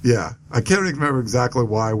appreciate it. Yeah. I can't remember exactly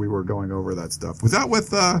why we were going over that stuff. Was that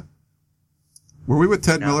with, were we with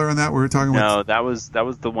Ted Miller on that? We were talking No, that was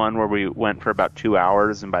the one where we went for about 2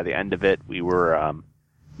 hours, and by the end of it, we were,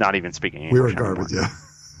 not even speaking English. We were garbage, yeah.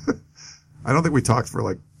 I don't think we talked for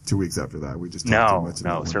like 2 weeks after that. We just talked too much.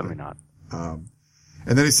 No, certainly not.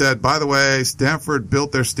 And then he said, by the way, Stanford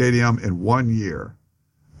built their stadium in 1 year.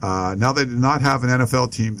 Now they did not have an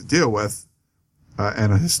NFL team to deal with,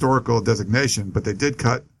 and a historical designation, but they did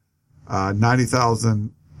cut,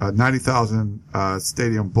 90,000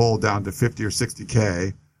 stadium bowl down to 50 or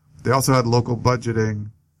 60K. They also had local budgeting.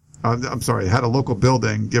 Had a local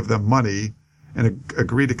building give them money and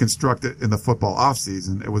agreed to construct it in the football off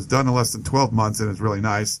season. It was done in less than 12 months and it's really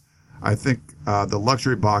nice. I think the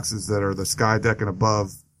luxury boxes that are the sky deck and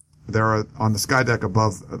above, they're on the sky deck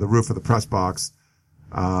above the roof of the press box.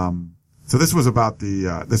 So this was about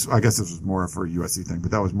I guess this was more for a USC thing,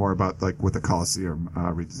 but that was more about like what the Coliseum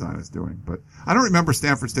redesign is doing. But I don't remember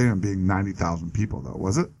Stanford Stadium being 90,000 people though,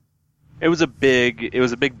 was it? It was a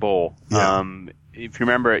big bowl. Yeah. If you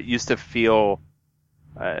remember, it used to feel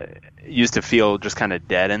just kind of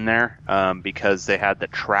dead in there, because they had the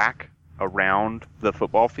track around the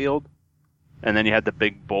football field, and then you had the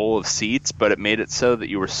big bowl of seats, but it made it so that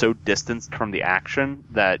you were so distanced from the action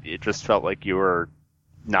that it just felt like you were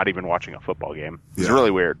not even watching a football game. It was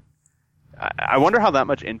really weird. I wonder how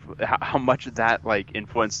much that like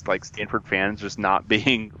influenced like Stanford fans just not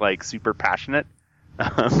being like super passionate.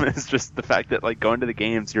 It's just the fact that like going to the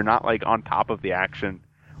games, you're not like on top of the action,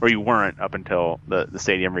 or you weren't up until the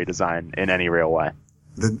stadium redesign in any real way.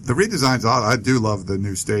 The redesign's odd. I do love the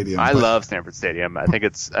new stadium. I love Stanford Stadium. I think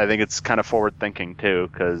it's kind of forward thinking too,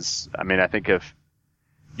 because I mean I think if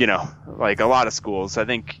like a lot of schools, I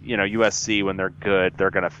think USC when they're good, they're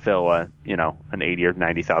going to fill an 80 or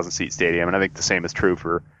 90,000 seat stadium, and I think the same is true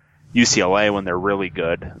for UCLA when they're really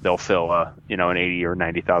good, they'll fill an 80 or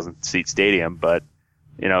 90,000 seat stadium, but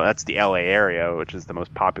that's the LA area, which is the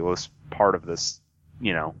most populous part of this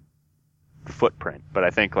footprint. But I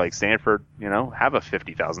think like Stanford, have a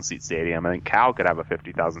 50,000 seat stadium. I think Cal could have a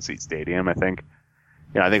 50,000 seat stadium. I think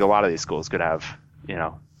a lot of these schools could have,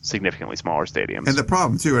 significantly smaller stadiums. And the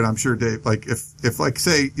problem too, and I'm sure Dave, like if like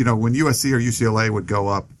say, when USC or UCLA would go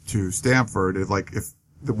up to Stanford, if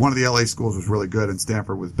one of the LA schools was really good and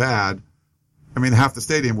Stanford was bad, I mean, half the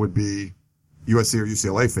stadium would be USC or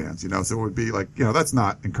UCLA fans, so it would be like, that's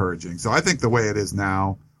not encouraging. So I think the way it is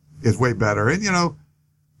now is way better. And,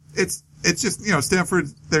 it's just, Stanford,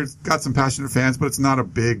 there's got some passionate fans, but it's not a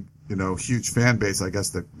big, huge fan base, I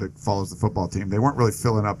guess, that follows the football team. They weren't really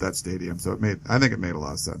filling up that stadium. So I think it made a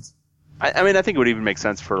lot of sense. I mean, I think it would even make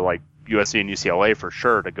sense for like USC and UCLA for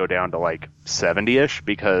sure to go down to like 70-ish,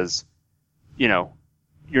 because,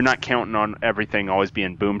 you're not counting on everything always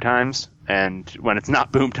being boom times. And when it's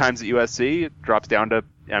not boom times at USC, it drops down to,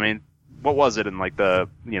 I mean, what was it in like the,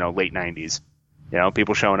 late 90s?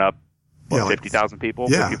 People showing up, 50,000 people,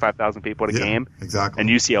 55,000 people at a game. Exactly. And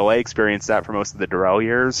UCLA experienced that for most of the Durrell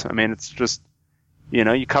years. I mean, it's just,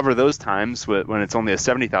 you cover those times when it's only a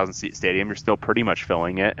 70,000 seat stadium, you're still pretty much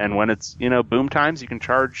filling it. And when it's, boom times, you can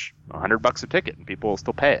charge $100 a ticket and people will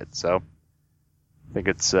still pay it. So I think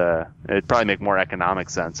it'd probably make more economic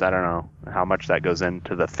sense. I don't know how much that goes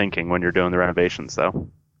into the thinking when you're doing the renovations, though.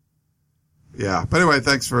 Yeah. But anyway,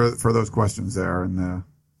 thanks for those questions there. And,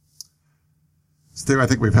 Steve, I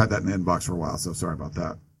think we've had that in the inbox for a while, so sorry about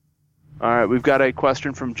that. All right. We've got a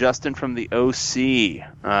question from Justin from the OC.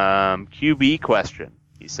 QB question,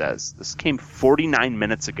 he says. This came 49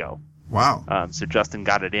 minutes ago. Wow. So Justin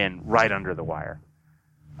got it in right under the wire.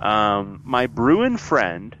 My Bruin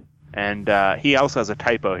friend, and he also has a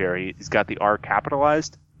typo here. He's got the R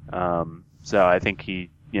capitalized. So I think he,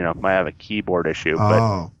 might have a keyboard issue.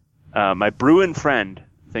 Oh. But my Bruin friend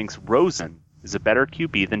thinks Rosen is a better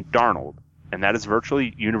QB than Darnold, and that is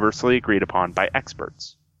virtually universally agreed upon by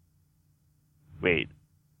experts. Wait.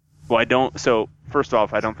 Well, I don't. So, first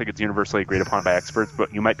off, I don't think it's universally agreed upon by experts,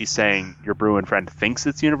 but you might be saying your Bruin friend thinks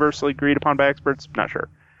it's universally agreed upon by experts. Not sure.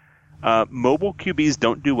 Mobile QBs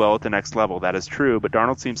don't do well at the next level. That is true, but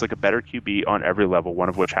Darnold seems like a better QB on every level, one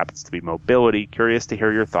of which happens to be mobility. Curious to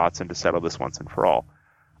hear your thoughts and to settle this once and for all.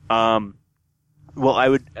 Well, I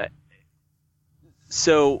would.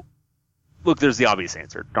 So, look, there's the obvious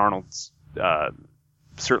answer. Darnold's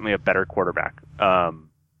certainly a better quarterback.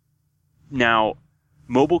 Now,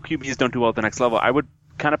 mobile QBs don't do well at the next level. I would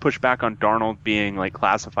kind of push back on Darnold being like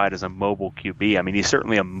classified as a mobile QB. I mean, he's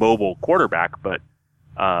certainly a mobile quarterback, but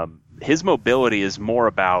his mobility is more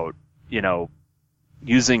about,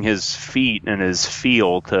 using his feet and his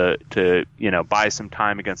feel to buy some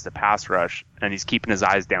time against the pass rush, and he's keeping his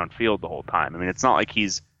eyes downfield the whole time. I mean, it's not like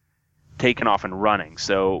he's taken off and running.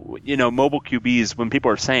 So, mobile QBs, when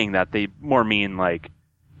people are saying that, they more mean like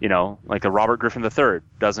a Robert Griffin III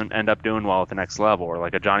doesn't end up doing well at the next level, or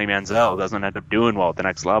like a Johnny Manziel doesn't end up doing well at the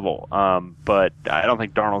next level. But I don't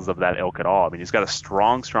think Darnold's of that ilk at all. I mean, he's got a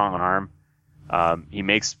strong arm. He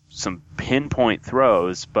makes some pinpoint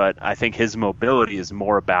throws, but I think his mobility is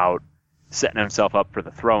more about setting himself up for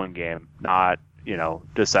the throwing game, not,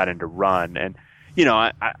 deciding to run. And,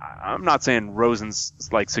 I'm not saying Rosen's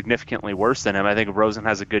like significantly worse than him. I think if Rosen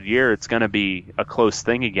has a good year, it's going to be a close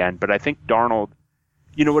thing again. But I think Darnold,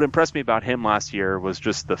 what impressed me about him last year was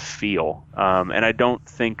just the feel. And I don't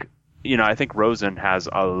think, I think Rosen has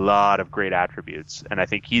a lot of great attributes, and I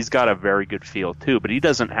think he's got a very good feel too, but he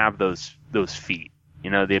doesn't have those feet,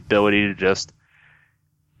 the ability to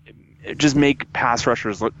just make pass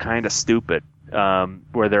rushers look kind of stupid,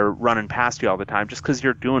 where they're running past you all the time just because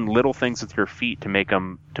you're doing little things with your feet to make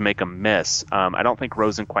them miss. I don't think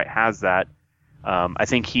Rosen quite has that. I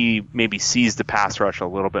think he maybe sees the pass rush a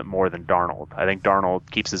little bit more than Darnold. I think Darnold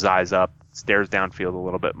keeps his eyes up, stares downfield a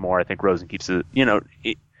little bit more. I think Rosen keeps it,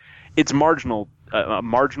 it's a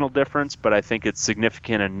marginal difference, but I think it's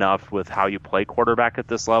significant enough with how you play quarterback at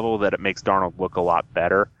this level that it makes Darnold look a lot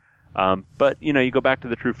better. But, you go back to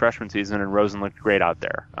the true freshman season and Rosen looked great out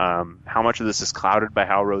there. How much of this is clouded by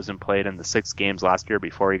how Rosen played in the 6 games last year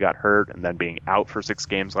before he got hurt and then being out for 6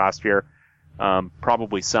 games last year?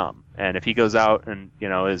 Probably some. And if he goes out and,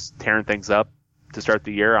 is tearing things up to start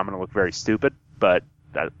the year, I'm going to look very stupid, but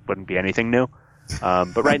that wouldn't be anything new.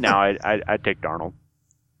 But right now, I'd take Darnold.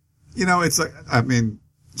 It's like,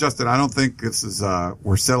 Justin, I don't think this is,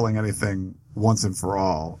 we're settling anything once and for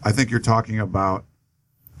all. I think you're talking about,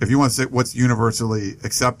 if you want to say what's universally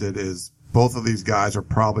accepted is both of these guys are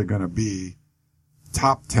probably going to be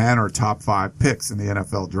top 10 or top 5 picks in the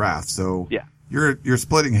NFL draft. So yeah. You're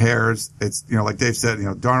splitting hairs. It's, like Dave said,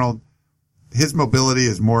 Darnold, his mobility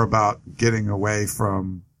is more about getting away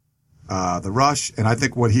from, the rush. And I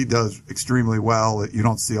think what he does extremely well that you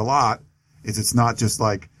don't see a lot is it's not just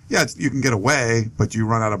like, you can get away, but you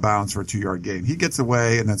run out of bounds for a 2-yard gain. He gets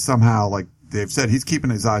away, and then somehow, like Dave said, he's keeping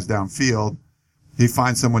his eyes downfield. He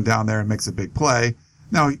finds someone down there and makes a big play.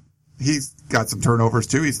 Now, he's got some turnovers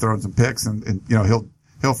too. He's throwing some picks, and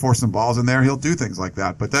he'll force some balls in there. He'll do things like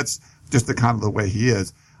that, but that's just the kind of the way he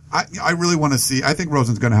is. I really want to see. I think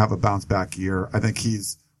Rosen's going to have a bounce back year. I think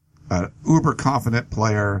he's an uber confident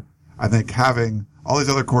player. I think having all these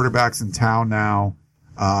other quarterbacks in town now.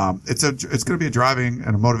 It's going to be a driving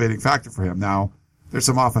and a motivating factor for him. Now, there's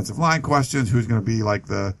some offensive line questions. Who's going to be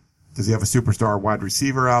does he have a superstar wide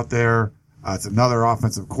receiver out there? It's another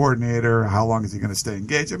offensive coordinator. How long is he going to stay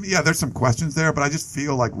engaged? There's some questions there, but I just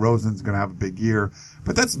feel like Rosen's going to have a big year.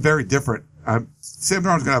 But that's very different. Sam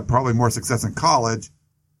Darnold's going to have probably more success in college,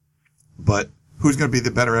 but who's going to be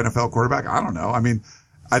the better NFL quarterback? I don't know.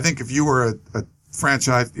 I think if you were a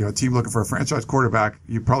franchise, a team looking for a franchise quarterback,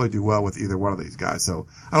 you probably do well with either one of these guys. So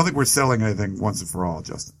I don't think we're selling anything once and for all,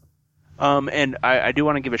 Justin. And I do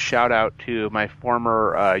want to give a shout out to my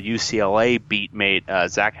former UCLA beatmate,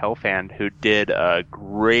 Zach Helfand, who did a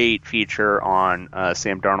great feature on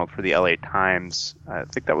Sam Darnold for the LA Times. I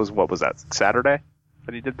think that was, Saturday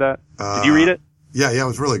that he did that? Did you read it? Yeah, it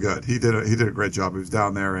was really good. He did a great job. He was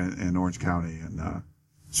down there in Orange County, and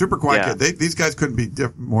super quiet kid. These guys couldn't be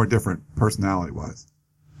more different personality-wise.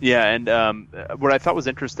 Yeah, and what I thought was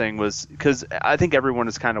interesting was, because I think everyone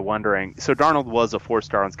is kind of wondering, so Darnold was a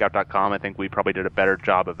 4-star on Scout.com. I think we probably did a better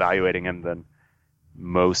job evaluating him than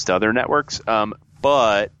most other networks.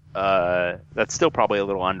 But that's still probably a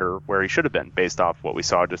little under where he should have been based off what we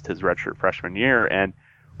saw just his redshirt freshman year. And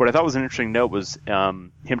what I thought was an interesting note was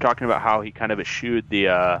him talking about how he kind of eschewed the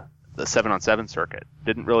 7-on-7 circuit.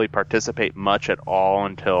 Didn't really participate much at all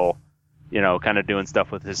until kind of doing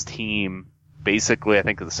stuff with his team. Basically, I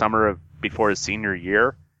think the summer before his senior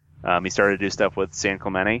year, he started to do stuff with San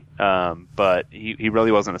Clemente, but he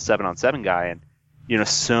really wasn't a 7-on-7 guy. And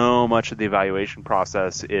so much of the evaluation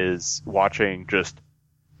process is watching just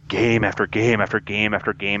game after game after game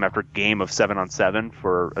after game after game of 7-on-7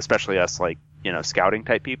 for especially us scouting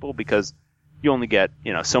type people, because you only get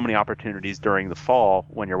so many opportunities during the fall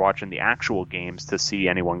when you're watching the actual games to see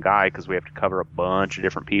any one guy, because we have to cover a bunch of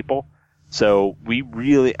different people. So we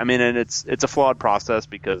really, and it's a flawed process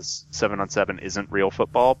because 7-on-7 isn't real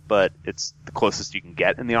football, but it's the closest you can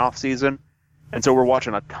get in the off season. And so we're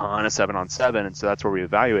watching a ton of 7-on-7, and so that's where we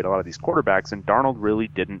evaluate a lot of these quarterbacks, and Darnold really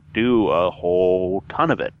didn't do a whole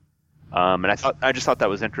ton of it. And I just thought that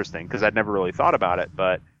was interesting because I'd never really thought about it,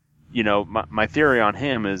 but my theory on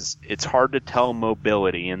him is it's hard to tell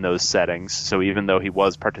mobility in those settings. So even though he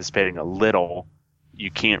was participating a little, you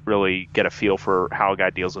can't really get a feel for how a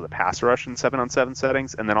guy deals with a pass rush in 7-on-7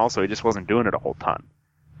 settings. And then also he just wasn't doing it a whole ton.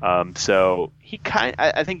 So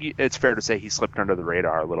I think it's fair to say he slipped under the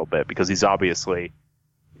radar a little bit because he's obviously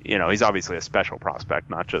a special prospect,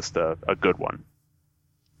 not just a good one.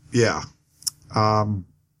 Yeah. All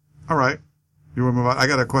right. You want to move on? I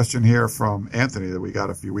got a question here from Anthony that we got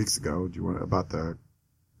a few weeks ago. Do you want about the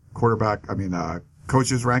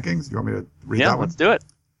coaches rankings? Do you want me to read that one? Yeah, let's do it.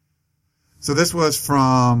 So this was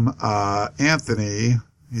from Anthony.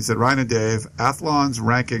 He said, Ryan and Dave, Athlon's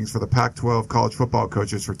rankings for the Pac-12 college football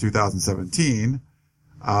coaches for 2017.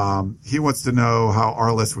 He wants to know how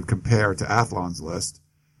our list would compare to Athlon's list.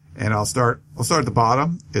 And I'll start at the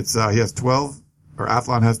bottom. It's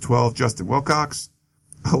Athlon has 12 Justin Wilcox,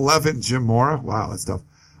 11 Jim Mora. Wow, that's tough.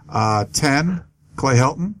 10 Clay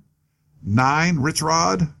Helton, 9 Rich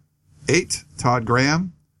Rod, 8 Todd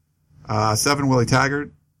Graham, 7 Willie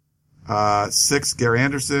Taggart, 6 Gary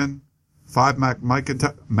Anderson, 5 Mike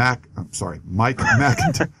McIntyre.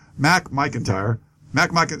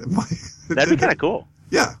 That'd be kind of cool.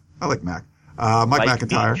 Yeah, I like Mac. Mike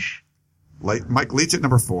McIntyre. Mike Leach at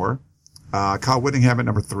number 4. Kyle Whittingham at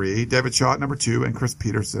number 3. David Shaw at number 2. And Chris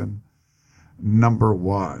Peterson, number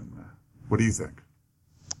 1. What do you think?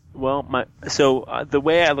 Well, the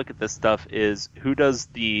way I look at this stuff is who does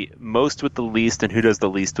the most with the least and who does the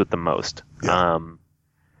least with the most. Yeah.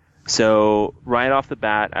 So right off the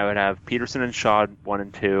bat, I would have Peterson and Shaw 1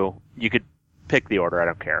 and 2. You could pick the order, I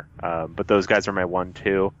don't care. But those guys are my 1,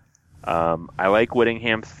 2. I like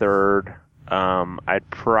Whittingham 3rd.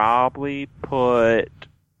 I'd probably put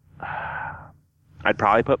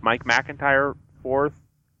Mike McIntyre 4th.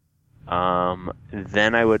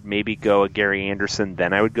 Then I would maybe go a Gary Anderson,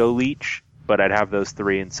 then I would go Leach, but I'd have those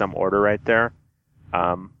 3 in some order right there.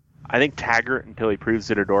 I think Taggart, until he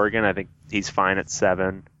proves it at Oregon, I think he's fine at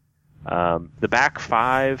 7. The back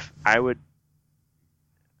 5, I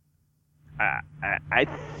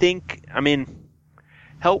think,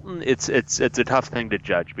 Helton, it's a tough thing to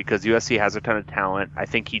judge because USC has a ton of talent. I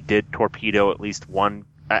think he did torpedo at least one.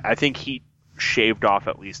 I think he shaved off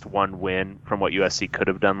at least one win from what USC could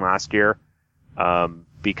have done last year,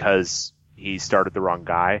 because he started the wrong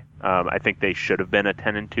guy. I think they should have been a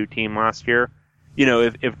 10-2 team last year.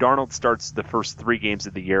 If Darnold starts the first 3 games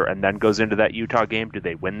of the year and then goes into that Utah game, do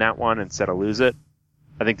they win that one instead of lose it?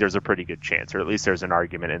 I think there's a pretty good chance, or at least there's an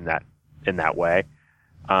argument in that way.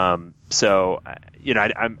 So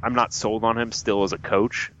I'm not sold on him still as a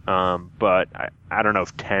coach, but I don't know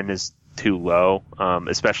if 10 is too low,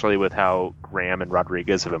 especially with how Graham and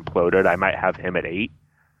Rodriguez have imploded. I might have him at 8.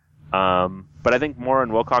 But I think Mora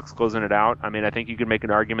and Wilcox closing it out. I think you could make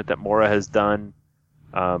an argument that Mora has done,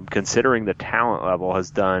 considering the talent level,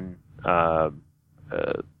 has done the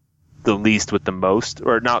least with the most,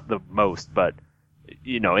 or not the most, but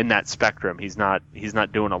in that spectrum, he's not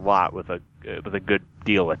doing a lot with a good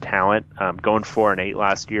deal of talent. Going 4 and 8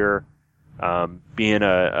 last year, being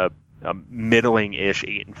a middling-ish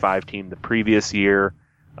 8-5 team the previous year.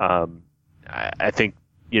 I think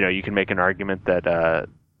you can make an argument that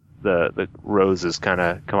the roses kind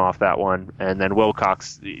of come off that one, and then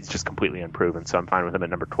Wilcox is just completely unproven, so I'm fine with him at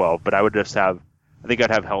number 12. But I would just I think I'd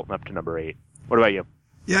have Helton up to number 8. What about you?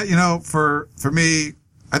 Yeah, for me,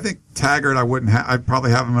 I think Taggart I'd probably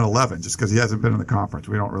have him at 11 just because he hasn't been in the conference.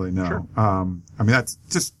 We don't really know. Sure. That's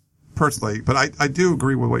just personally, but I do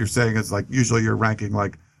agree with what you're saying. It's like usually you're ranking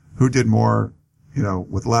like who did more,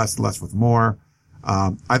 with less with more.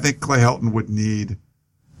 I think Clay Helton would need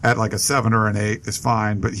at like a 7 or an 8 is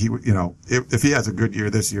fine, but he would, if he has a good year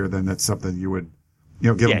this year, then that's something you would,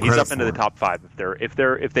 give him credit for. Yeah, he's up into the top 5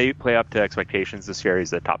 if they play up to expectations this year.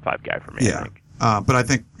 He's a top 5 guy for me. Yeah. I think. But I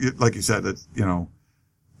think, like you said, that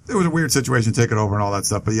there was a weird situation, take it over and all that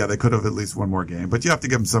stuff. But yeah, they could have at least one more game. But you have to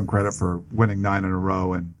give them some credit for winning 9 in a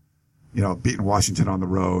row and, you know, beating Washington on the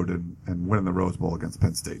road and winning the Rose Bowl against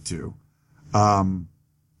Penn State too.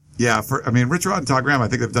 Yeah, Rich Rod and Todd Graham, I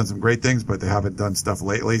think they've done some great things, but they haven't done stuff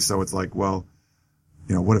lately. So it's like, well,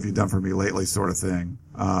 you know, what have you done for me lately sort of thing.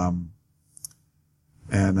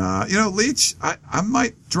 You know, Leach, I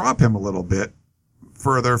might drop him a little bit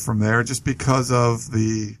further from there just because of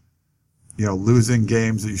the, you know, losing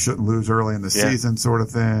games that you shouldn't lose early in the season sort of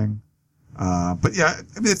thing. But yeah,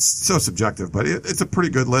 I mean, it's so subjective, but it's a pretty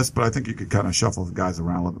good list, but I think you could kind of shuffle the guys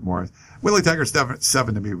around a little bit more. Willie Taggart's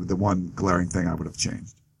 7 to me was the one glaring thing I would have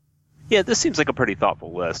changed. Yeah, this seems like a pretty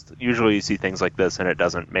thoughtful list. Usually you see things like this and it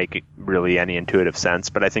doesn't make it really any intuitive sense,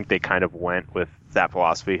 but I think they kind of went with that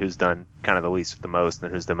philosophy, who's done kind of the least with the most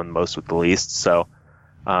and who's done the most with the least. So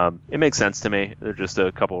it makes sense to me. They're just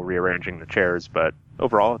a couple rearranging the chairs, but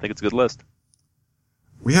overall I think it's a good list.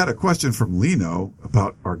 We had a question from Lino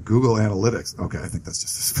about our Google Analytics. Okay, I think that's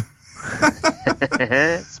just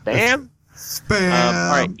Spam? Spam.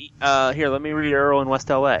 All right, here, let me read Earl in West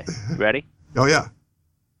LA. You ready? Oh, yeah.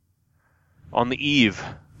 On the eve,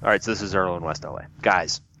 all right, so this is Earl in West LA.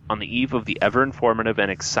 Guys, on the eve of the ever-informative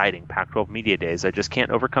and exciting Pac-12 Media Days, I just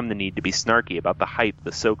can't overcome the need to be snarky about the hype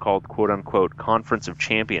the so-called quote-unquote Conference of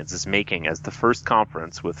Champions is making as the first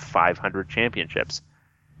conference with 500 championships.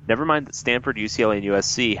 Never mind that Stanford, UCLA, and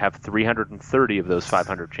USC have 330 of those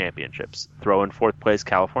 500 championships. Throw in fourth place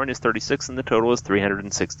California's 36, and the total is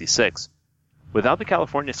 366. Without the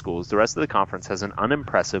California schools, the rest of the conference has an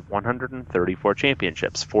unimpressive 134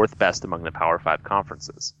 championships, fourth best among the Power 5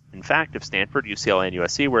 conferences. In fact, if Stanford, UCLA, and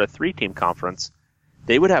USC were a 3-team conference,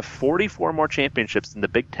 they would have 44 more championships than the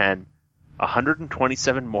Big Ten,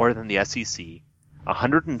 127 more than the SEC,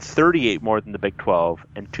 138 more than the Big 12,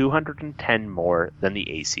 and 210 more than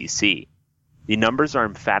the ACC. The numbers are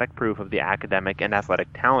emphatic proof of the academic and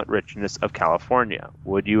athletic talent richness of California.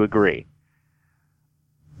 Would you agree?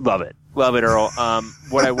 Love it. Love it, Earl.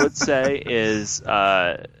 What I would say is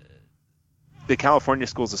the California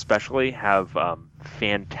schools especially have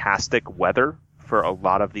fantastic weather for a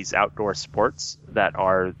lot of these outdoor sports that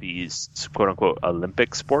are these quote-unquote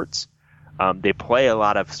Olympic sports. They play a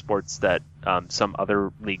lot of sports that some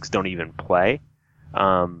other leagues don't even play,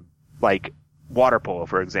 like water polo,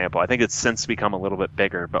 for example. I think it's since become a little bit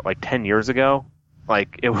bigger, but like 10 years ago,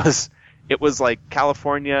 like it was like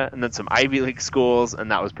California and then some Ivy League schools,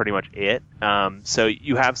 and that was pretty much it. So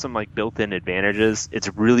you have some like built-in advantages. It's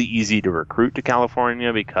really easy to recruit to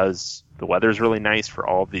California because the weather's really nice for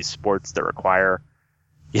all of these sports that require,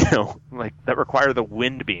 you know, like that require the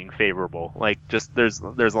wind being favorable. Like just there's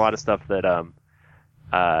a lot of stuff that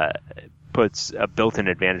puts a built-in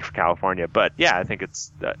advantage for California. But yeah, I think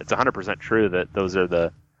it's 100% true that those are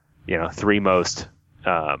the, you know, 3 most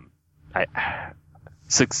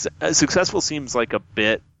successful seems like a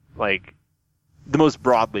bit like the most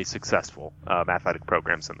broadly successful athletic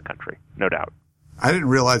programs in the country, no doubt. I didn't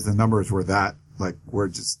realize the numbers were that like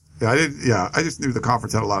I just knew the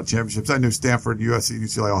conference had a lot of championships. I knew Stanford, USC, and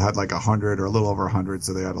UCLA all had like 100 or a little over 100,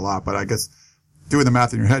 so they had a lot. But I guess doing the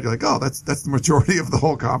math in your head, you're like, oh, that's the majority of the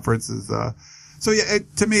whole conference is. So yeah,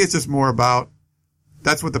 to me, it's just more about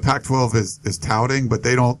that's what the Pac-12 is touting, but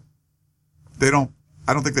I don't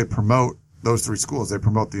think they promote those 3 schools. They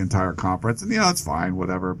promote the entire conference, and it's fine,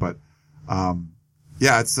 whatever. But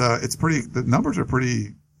yeah, it's pretty. The numbers are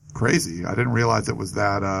pretty crazy. I didn't realize it was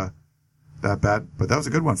that bad, but that was a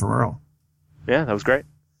good one from Earl. Yeah, that was great.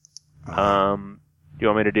 Do you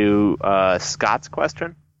want me to do Scott's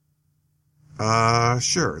question?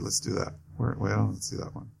 Sure. Let's do that. Let's see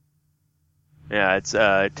that one. Yeah, it's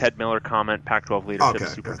Ted Miller comment, Pac-12 Leadership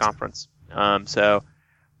Super Conference. So,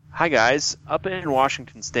 hi guys, up in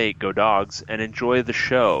Washington State, go Dogs, and enjoy the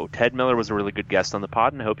show. Ted Miller was a really good guest on the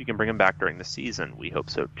pod, and I hope you can bring him back during the season. We hope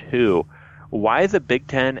so too. Why the Big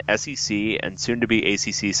Ten, SEC, and soon-to-be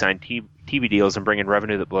ACC sign TV deals and bring in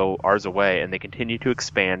revenue that blow ours away, and they continue to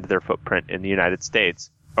expand their footprint in the United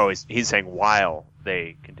States? Oh, he's saying while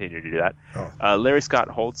they continue to do that. Oh. Larry Scott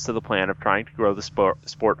holds to the plan of trying to grow the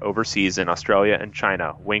sport overseas in Australia and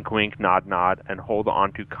China. Wink, wink, nod, nod, and hold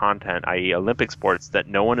on to content, i.e. Olympic sports, that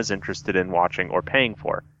no one is interested in watching or paying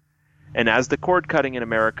for. And as the cord cutting in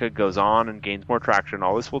America goes on and gains more traction,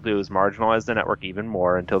 all this will do is marginalize the network even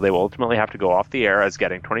more until they will ultimately have to go off the air, as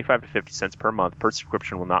getting 25 to 50 cents per month per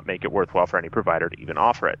subscription will not make it worthwhile for any provider to even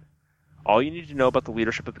offer it. All you need to know about the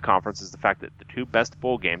leadership of the conference is the fact that the 2 best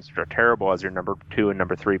bowl games, which are terrible as your number 2 and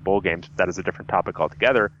number 3 bowl games, that is a different topic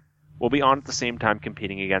altogether, will be on at the same time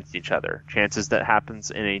competing against each other. Chances that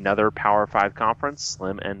happens in another Power 5 conference,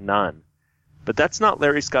 slim and none. But that's not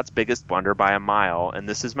Larry Scott's biggest blunder by a mile, and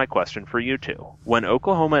this is my question for you two. When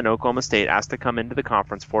Oklahoma and Oklahoma State asked to come into the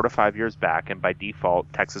conference 4 to 5 years back, and by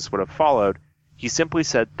default Texas would have followed, he simply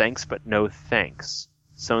said thanks but no thanks.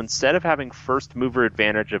 So instead of having first mover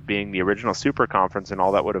advantage of being the original super conference and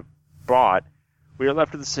all that would have brought, we are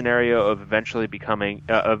left with a scenario of eventually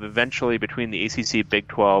between the ACC, Big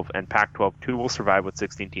 12, and Pac-12, 2 will survive with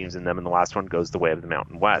 16 teams in them, and the last one goes the way of the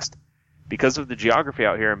Mountain West. Because of the geography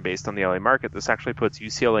out here and based on the LA market, this actually puts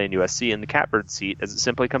UCLA and USC in the catbird seat, as it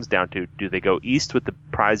simply comes down to, do they go east with the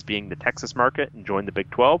prize being the Texas market and join the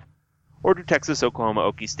Big 12? Or do Texas, Oklahoma,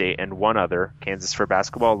 Okie State, and one other, Kansas for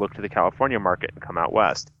basketball, look to the California market and come out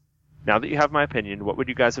west? Now that you have my opinion, what would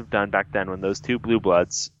you guys have done back then when those two blue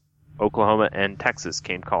bloods, Oklahoma and Texas,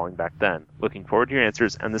 came calling back then? Looking forward to your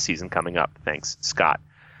answers and the season coming up. Thanks, Scott.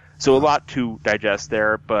 So a lot to digest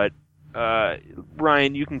there, but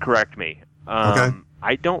Ryan, you can correct me. Okay.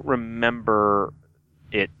 I don't remember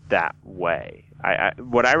it that way.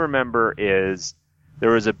 What I remember is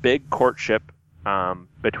there was a big courtship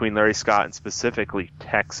between Larry Scott and specifically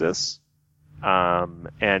Texas, and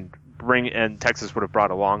Texas would have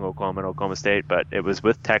brought along Oklahoma and Oklahoma State, but it was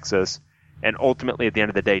with Texas, and ultimately at the end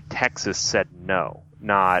of the day, Texas said no,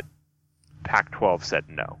 not Pac-12 said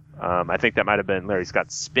no. I think that might have been Larry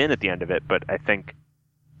Scott's spin at the end of it, but I think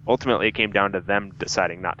ultimately it came down to them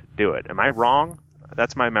deciding not to do it. Am I wrong?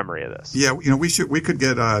 That's my memory of this. Yeah, we could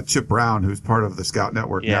get Chip Brown, who's part of the Scout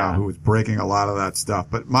Network now, who was breaking a lot of that stuff.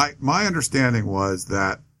 But my understanding was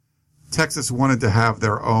that Texas wanted to have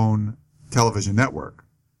their own television network.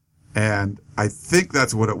 And I think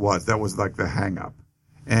that's what it was. That was like the hang up.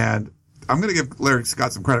 And I'm going to give Larry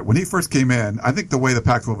Scott some credit. When he first came in, I think the way the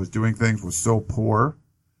Pac-12 was doing things was so poor.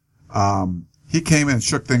 He came in and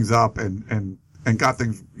shook things up and got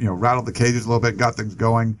things, rattled the cages a little bit, got things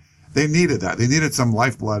going. They needed that. They needed some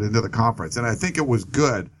lifeblood into the conference. And I think it was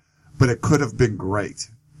good, but it could have been great.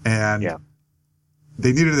 And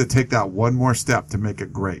they needed to take that one more step to make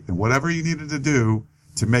it great. And whatever you needed to do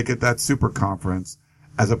to make it that super conference,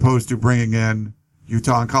 as opposed to bringing in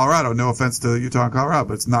Utah and Colorado, no offense to Utah and Colorado,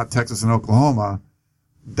 but it's not Texas and Oklahoma.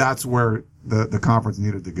 That's where the conference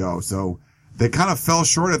needed to go. So they kind of fell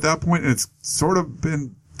short at that point, and it's sort of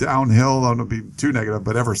been downhill. I don't be too negative,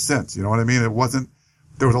 but ever since, you know what I mean?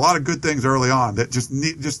 There was a lot of good things early on that just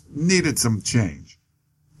needed some change.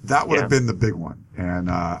 That would have been the big one.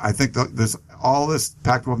 And, I think all this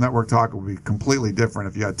Pac-12 network talk would be completely different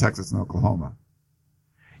if you had Texas and Oklahoma.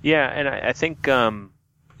 Yeah. And I think,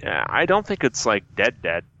 I don't think it's like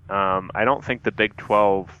dead. I don't think the Big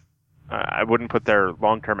 12, I wouldn't put their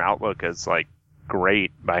long-term outlook as like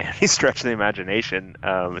great by any stretch of the imagination,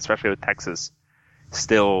 especially with Texas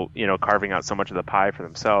still, carving out so much of the pie for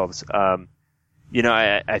themselves.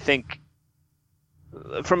 I think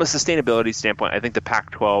from a sustainability standpoint, I think the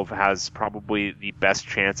Pac-12 has probably the best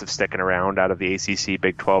chance of sticking around out of the ACC,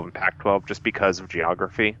 Big 12, and Pac-12 just because of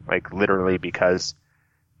geography, like literally because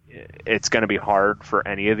it's going to be hard for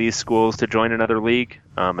any of these schools to join another league,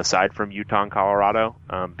 aside from Utah and Colorado,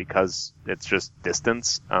 because it's just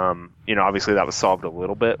distance. Obviously that was solved a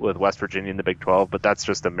little bit with West Virginia in the Big 12, but that's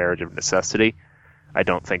just a marriage of necessity. I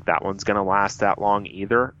don't think that one's going to last that long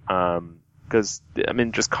either. Because,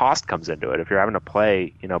 just cost comes into it. If you're having to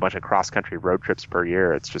play, a bunch of cross-country road trips per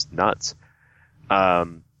year, it's just nuts. I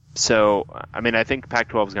think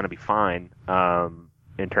Pac-12 is going to be fine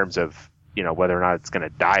in terms of, whether or not it's going to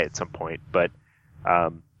die at some point. But,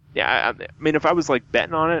 if I was,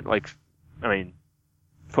 betting on it,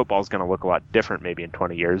 football's going to look a lot different maybe in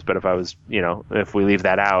 20 years. But if I was, if we leave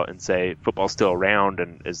that out and say football's still around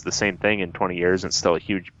and is the same thing in 20 years and still a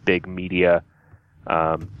huge, big media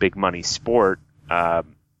big money sport, I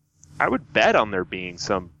would bet on there being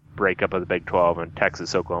some breakup of the Big 12 and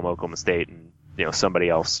Texas, Oklahoma State, and somebody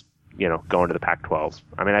else going to the Pac-12.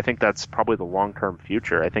 I think that's probably the long-term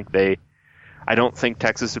future. I don't think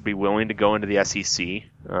Texas would be willing to go into the SEC.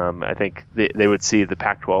 I think they would see the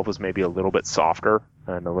Pac-12 was maybe a little bit softer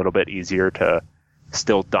and a little bit easier to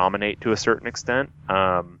still dominate to a certain extent.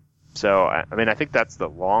 So, I think that's the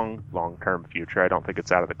long-term future. I don't think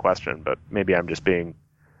it's out of the question, but maybe I'm just being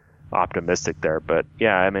optimistic there. But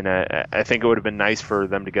yeah, I think it would have been nice for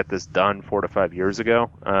them to get this done 4 to 5 years ago,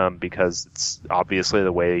 because it's obviously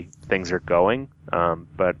the way things are going.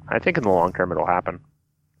 But I think in the long term it'll happen.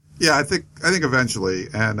 Yeah, I think eventually.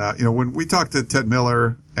 And, when we talked to Ted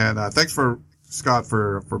Miller, and thanks for Scott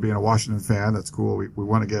for being a Washington fan. That's cool. We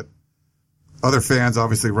want to get other fans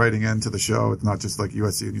obviously writing into the show. It's not just like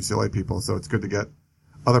USC and UCLA people, so it's good to get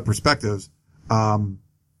other perspectives. I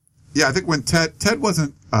think when Ted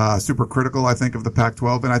wasn't super critical, I think, of the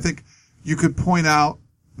Pac-12, and I think you could point out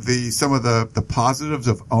some of the positives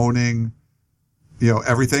of owning,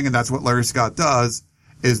 everything, and that's what Larry Scott does,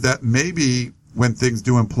 is that maybe when things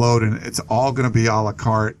do implode and it's all going to be a la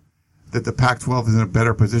carte, that the Pac-12 is in a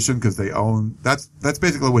better position because they own, that's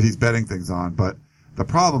basically what he's betting things on. But the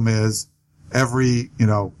problem is every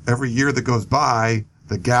year that goes by,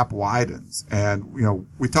 the gap widens. And,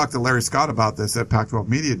 we talked to Larry Scott about this at Pac-12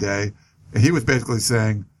 Media Day, and he was basically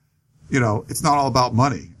saying, it's not all about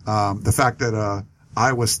money. The fact that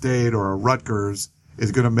Iowa State or a Rutgers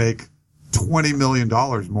is going to make $20 million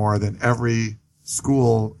more than every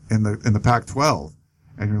school in the Pac-12.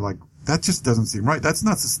 And you're like, that just doesn't seem right. That's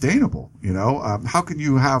not sustainable. How can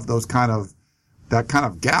you have that kind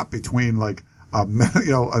of gap between like,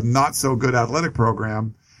 a not so good athletic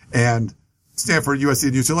program and Stanford, USC,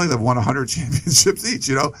 and UCLA that have won 100 championships each,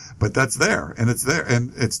 but that's there and it's there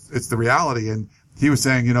and it's the reality. And he was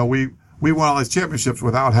saying, we won all these championships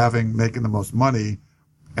without making the most money.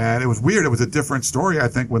 And it was weird. It was a different story, I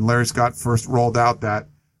think, when Larry Scott first rolled out that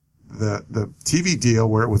the TV deal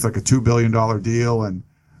where it was like a $2 billion deal and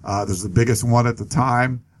this was the biggest one at the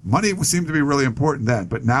time. Money seemed to be really important then,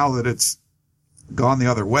 but now that it's gone the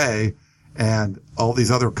other way and all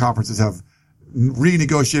these other conferences have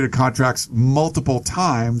renegotiated contracts multiple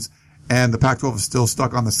times and the Pac-12 is still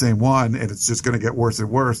stuck on the same one and it's just going to get worse and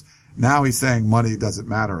worse. Now he's saying money doesn't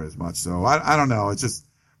matter as much. So I don't know. I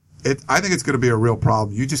think it's going to be a real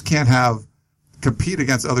problem. You just can't compete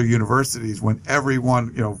against other universities when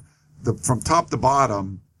everyone, from top to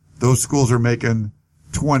bottom, those schools are making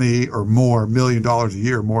 20 or more $1 million a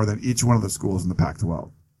year more than each one of the schools in the Pac-12.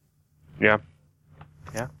 Yeah.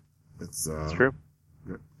 It's true.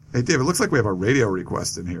 Good. Hey, Dave, it looks like we have a radio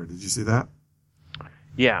request in here. Did you see that?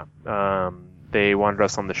 Yeah. They wanted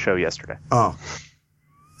us on the show yesterday. Oh,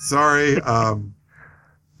 sorry.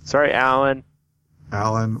 Sorry, Alan.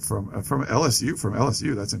 Alan from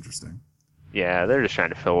LSU. That's interesting. Yeah, they're just trying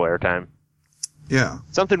to fill airtime. Yeah.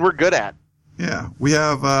 Something we're good at. Yeah. We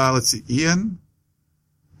have, let's see, Ian.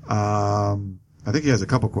 I think he has a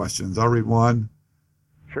couple questions. I'll read one.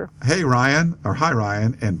 Sure. Hey, Ryan, or hi,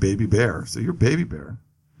 Ryan, and Baby Bear. So you're Baby Bear.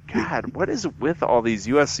 God, what is with all these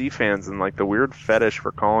USC fans and like the weird fetish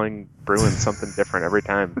for calling Bruins something different every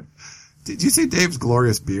time? Did you see Dave's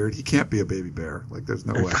glorious beard? He can't be a Baby Bear. Like, there's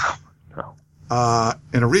no way. No.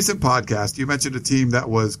 In a recent podcast, you mentioned a team that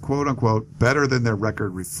was, quote unquote, better than their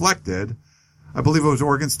record reflected. I believe it was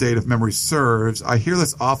Oregon State, if memory serves. I hear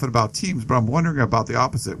this often about teams, but I'm wondering about the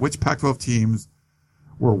opposite. Which Pac-12 teams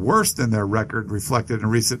were worse than their record reflected in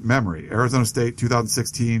recent memory? Arizona State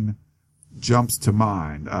 2016 jumps to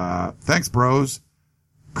mind. Thanks, bros.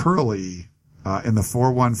 Curly in the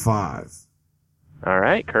 415. All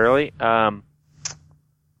right, Curly.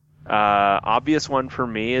 Obvious one for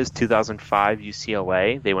me is 2005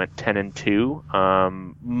 UCLA. They went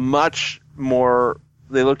 10-2.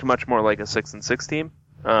 They looked much more like a 6-6 team,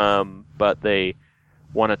 but they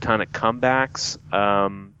won a ton of comebacks.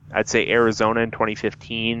 I'd say Arizona in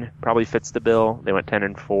 2015 probably fits the bill. They went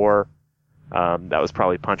 10-4. That was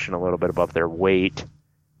probably punching a little bit above their weight.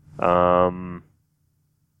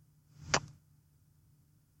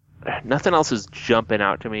 Nothing else is jumping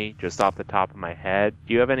out to me just off the top of my head.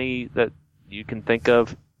 Do you have any that you can think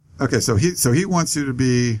of? Okay, so he wants you to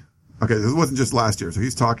be okay. This wasn't just last year, so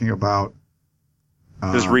he's talking about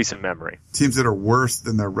Just recent memory. Teams that are worse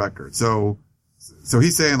than their record. So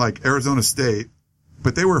he's saying like Arizona State,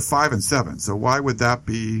 but they were 5-7. So why would that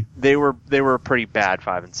be? They were a pretty bad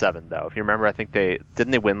 5-7 though. If you remember, I think they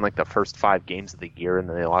win like the first 5 games of the year and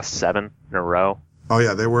then they lost 7 in a row. Oh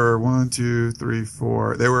yeah, they were 1, 2, 3,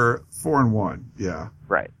 4. They were 4-1. Yeah.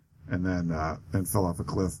 Right. And then fell off a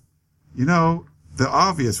cliff. You know, the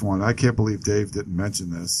obvious one. I can't believe Dave didn't mention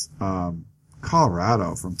this.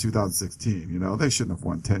 Colorado from 2016. You know, they shouldn't have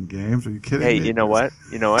won 10 games. Are you kidding me? Hey, you know what?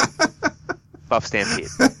 Buff Stampede.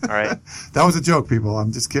 All right. That was a joke, people.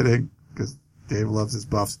 I'm just kidding because Dave loves his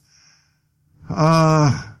Buffs.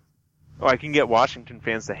 I can get Washington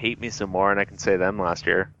fans to hate me some more, and I can say them last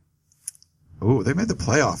year. Oh, they made the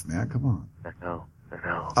playoff, man. Come on. I know.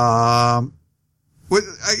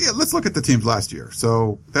 Let's look at the teams last year.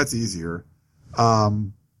 So that's easier.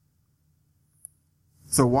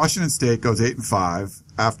 So Washington State goes 8-5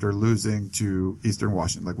 after losing to Eastern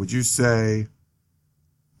Washington. Like, would you say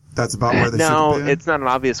that's about where they should have been? No, it's not an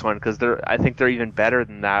obvious one because I think they're even better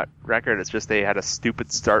than that record. It's just they had a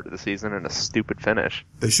stupid start to the season and a stupid finish.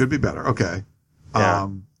 They should be better. Okay. Yeah.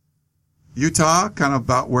 Utah, kind of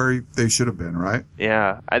about where they should have been, right?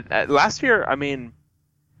 Yeah. Last year, I mean,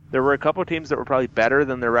 there were a couple of teams that were probably better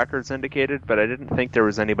than their records indicated, but I didn't think there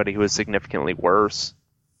was anybody who was significantly worse.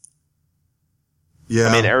 Yeah.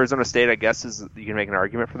 I mean, Arizona State, I guess, you can make an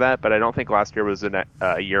argument for that, but I don't think last year was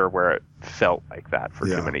a year where it felt like that for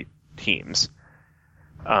too many teams.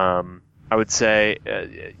 I would say,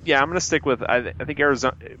 I'm going to stick with, I think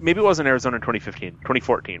Arizona, maybe it wasn't Arizona in 2015,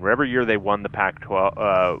 2014, whatever year they won the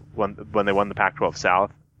Pac-12, when they won the Pac-12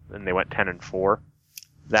 South, and they went 10-4,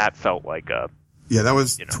 that felt like a... Yeah, that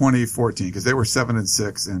was 2014, because they were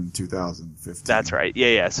 7-6 in 2015. That's right.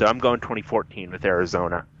 Yeah. So I'm going 2014 with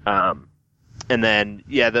Arizona. And then,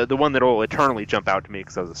 the one that will eternally jump out to me,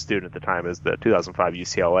 because I was a student at the time, is the 2005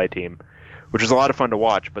 UCLA team, which was a lot of fun to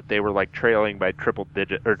watch, but they were like trailing by triple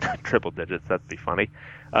digits, that'd be funny.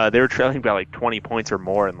 They were trailing by like 20 points or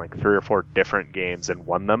more in like 3 or 4 different games and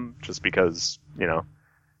won them just because,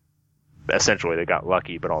 essentially they got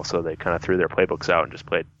lucky, but also they kind of threw their playbooks out and just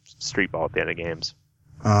played street ball at the end of games.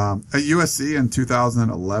 At USC in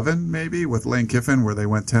 2011, maybe, with Lane Kiffin, where they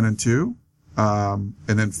went 10-2, and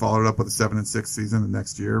then followed up with a 7-6 season the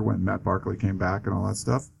next year when Matt Barkley came back and all that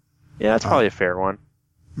stuff. Yeah, that's probably a fair one.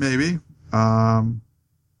 Maybe. I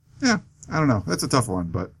don't know. That's a tough one,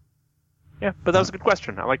 but... Yeah, but that was a good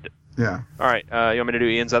question. I liked it. Yeah. All right, you want me to do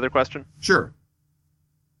Ian's other question? Sure.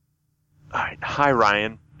 All right. Hi,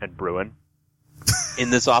 Ryan and Bruin. In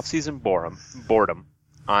this offseason boredom,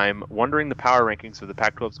 I'm wondering the power rankings of the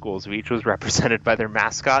Pac-12 schools if each was represented by their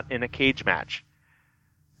mascot in a cage match.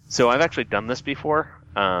 So I've actually done this before,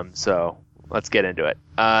 so let's get into it.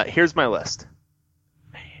 Here's my list.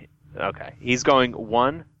 Okay. He's going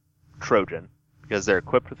 1, Trojan, because they're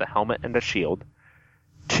equipped with a helmet and a shield.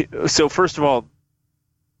 2, so first of all,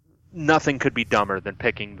 nothing could be dumber than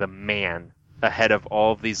picking the man ahead of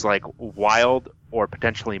all of these like wild or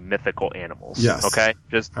potentially mythical animals. Yes. Okay?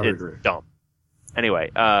 It's agree. dumb.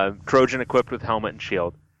 Anyway, Trojan equipped with helmet and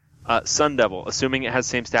shield. Sun Devil, assuming it has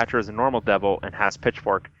same stature as a normal devil and has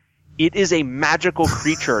pitchfork. It is a magical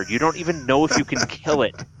creature. You don't even know if you can kill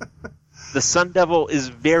it. The Sun Devil is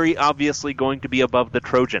very obviously going to be above the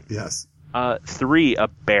Trojan. Yes. 3, a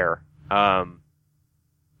bear. No,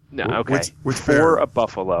 okay. Which 4, bear? a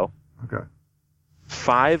buffalo. Okay.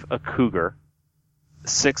 5, a cougar.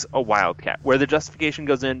 6, a wildcat. Where the justification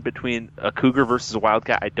goes in between a cougar versus a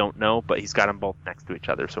wildcat, I don't know, but he's got them both next to each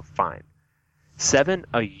other, so fine. 7,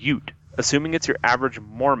 a ute. Assuming it's your average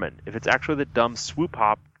Mormon. If it's actually the dumb swoop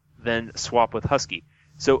hop, then swap with husky.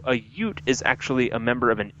 So a ute is actually a member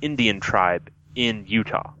of an Indian tribe in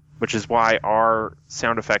Utah, which is why our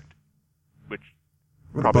sound effect, which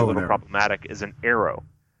With probably a a bow and little arrow. problematic, is an arrow.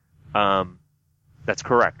 That's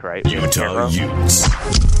correct, right? Utah Utes.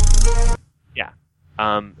 Yeah.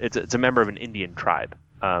 It's a member of an Indian tribe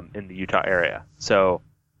in the Utah area. So,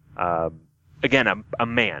 again, a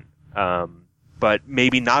man, but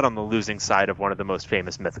maybe not on the losing side of one of the most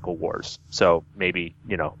famous mythical wars. So maybe,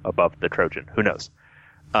 above the Trojan. Who knows?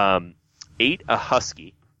 8, a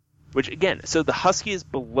husky, which again, so the husky is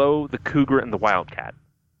below the cougar and the wildcat.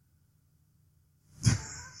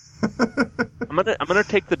 I'm gonna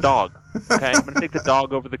take the dog. Okay, I'm gonna take the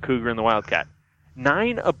dog over the cougar and the wildcat.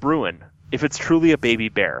 9, a Bruin. If it's truly a baby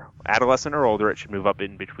bear, adolescent or older, it should move up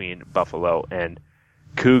in between buffalo and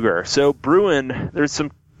cougar. So Bruin, there's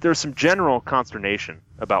some general consternation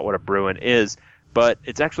about what a Bruin is, but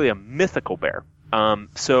it's actually a mythical bear.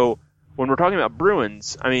 So when we're talking about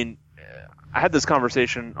Bruins, I mean, I had this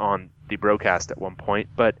conversation on the broadcast at one point,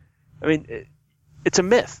 but I mean, it's a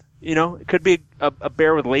myth. It could be a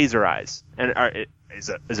bear with laser eyes. And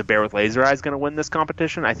is a bear with laser eyes going to win this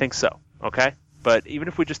competition? I think so. Okay. But even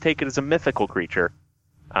if we just take it as a mythical creature,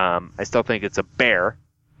 I still think it's a bear.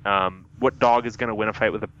 What dog is going to win a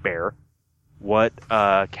fight with a bear? What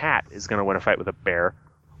cat is going to win a fight with a bear?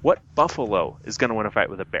 What buffalo is going to win a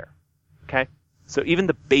fight with a bear? Okay? So even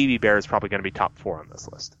the baby bear is probably going to be top 4 on this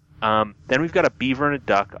list. Then we've got a beaver and a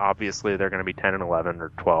duck. Obviously, they're going to be 10 and 11 or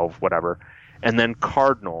 12, whatever. And then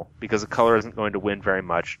cardinal, because the color isn't going to win very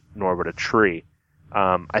much, nor would a tree.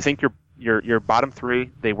 I think your bottom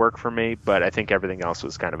 3, they work for me, but I think everything else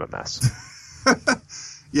was kind of a mess.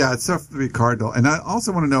 Yeah, it's tough to be cardinal. And I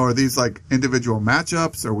also want to know, are these like individual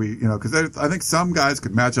matchups? Are we, because I think some guys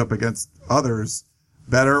could match up against others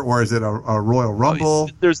better, or is it a Royal Rumble?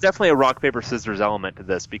 There's definitely a rock, paper, scissors element to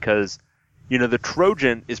this because, the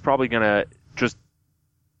Trojan is probably going to just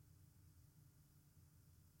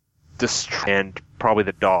destroy, and probably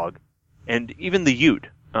the dog, and even the ute.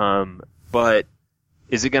 But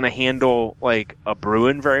is it going to handle like a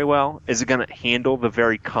Bruin very well? Is it going to handle the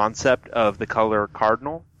very concept of the color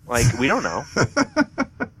cardinal? Like, we don't know.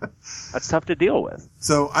 That's tough to deal with.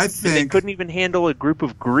 So I And they think couldn't even handle a group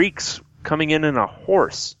of Greeks coming in a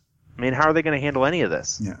horse. I mean, how are they going to handle any of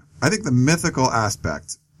this? Yeah. I think the mythical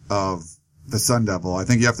aspect of the Sun Devil. I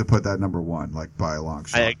think you have to put that number 1, like by a long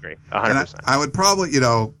shot. I agree, 100%. And I would probably,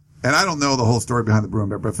 and I don't know the whole story behind the Bruin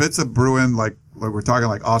bear, but if it's a Bruin, like we're talking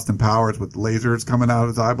like Austin Powers with lasers coming out of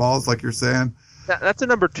his eyeballs, like you're saying. That's a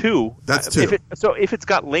number 2. That's 2. If it's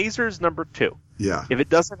got lasers, number 2. Yeah. If it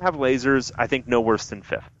doesn't have lasers, I think no worse than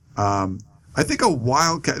 5th. I think a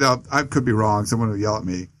Wildcat, now I could be wrong, someone will yell at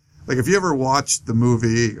me. Like if you ever watched the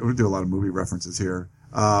movie, we do a lot of movie references here.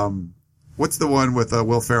 What's the one with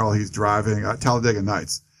Will Ferrell? He's driving Talladega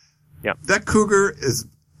Nights. Yeah. That cougar is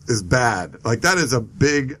bad. Like that is a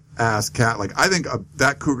big ass cat. Like I think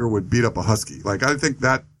that cougar would beat up a husky. Like I think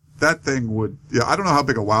that thing would. I don't know how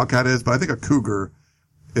big a wildcat is, but I think a cougar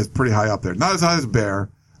is pretty high up there. Not as high as a bear.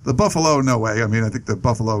 The buffalo, no way. I mean, I think the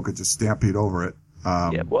buffalo could just stampede over it.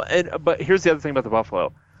 But here's the other thing about the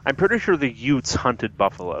buffalo. I'm pretty sure the Utes hunted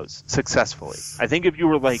buffaloes successfully. I think if you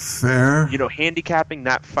were like, fair, handicapping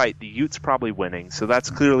that fight, the Utes probably winning. So that's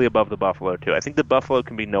clearly above the buffalo too. I think the buffalo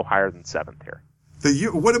can be no higher than 7th here.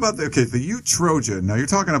 What about the Ute Trojan? Now you're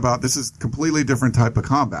talking about, this is completely different type of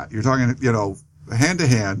combat. You're talking, hand to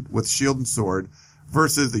hand with shield and sword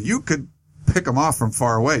versus the Ute could pick them off from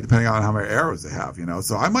far away depending on how many arrows they have,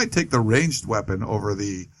 So I might take the ranged weapon over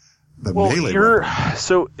the melee weapon.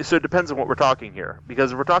 So it depends on what we're talking here.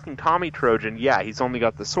 Because if we're talking Tommy Trojan, yeah, he's only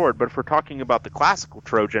got the sword. But if we're talking about the classical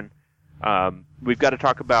Trojan, we've got to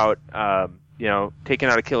talk about, taking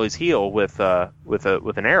out Achilles' heel with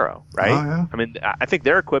an arrow, right? Oh, yeah. I mean, I think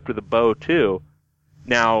they're equipped with a bow too.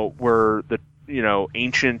 Now, were the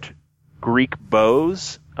ancient Greek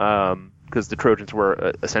bows, because the Trojans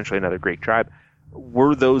were essentially another Greek tribe,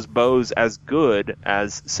 were those bows as good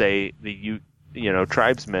as, say, the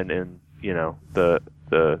tribesmen in the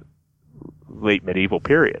late medieval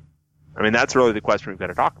period? I mean, that's really the question we've got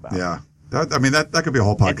to talk about. Yeah. That could be a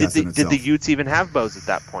whole podcast in itself. Did the Utes even have bows at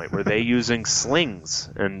that point? Were they using slings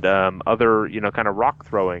and other, kind of rock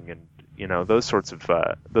throwing and those sorts of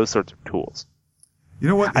tools? You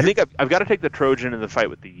know what? I think I've got to take the Trojan in the fight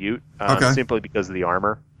with the Ute, simply because of the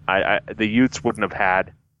armor. The Utes wouldn't have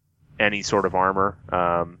had any sort of armor.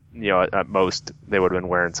 At most they would have been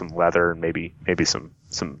wearing some leather and maybe some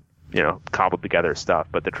cobbled together stuff.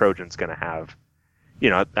 But the Trojan's going to have,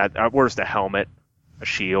 at worst a helmet, a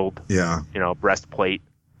shield, breastplate.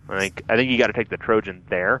 I think you got to take the Trojan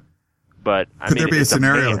there. But could there be a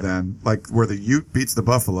scenario then, like where the Ute beats the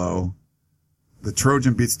buffalo, the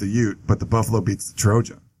Trojan beats the Ute, but the buffalo beats the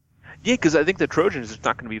Trojan? Yeah, because I think the Trojan is just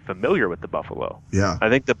not going to be familiar with the buffalo. Yeah, I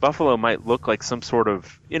think the buffalo might look like some sort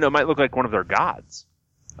of, it might look like one of their gods.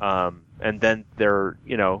 And then they're,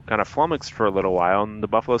 kind of flummoxed for a little while, and the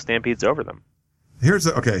buffalo stampedes over them. Here's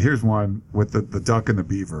one with the duck and the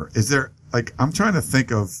beaver. Is there, I'm trying to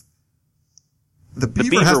think of, the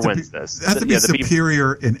beaver has to be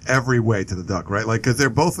superior in every way to the duck, right? Because they're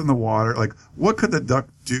both in the water. What could the duck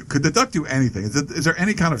do? Could the duck do anything? Is there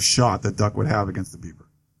any kind of shot that duck would have against the beaver?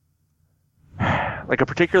 Like a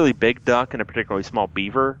particularly big duck and a particularly small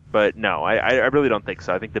beaver? But no, I really don't think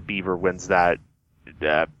so. I think the beaver wins that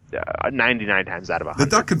 99 times out of 100. The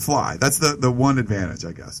duck can fly. That's the one advantage,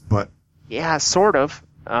 I guess. But yeah, sort of.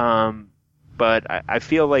 But I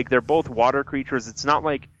feel like they're both water creatures. It's not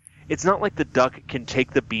like the duck can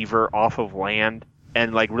take the beaver off of land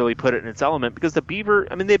and really put it in its element, because the beaver,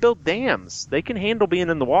 they build dams. They can handle being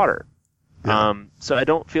in the water. Yeah. So I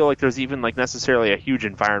don't feel like there's even necessarily a huge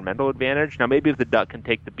environmental advantage. Now maybe if the duck can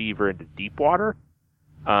take the beaver into deep water,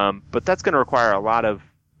 but that's going to require a lot of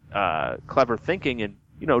clever thinking, and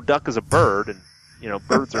duck is a bird, and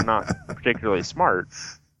birds are not particularly smart.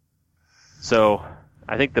 So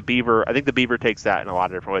I think the beaver takes that in a lot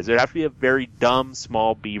of different ways. There'd have to be a very dumb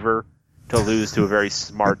small beaver to lose to a very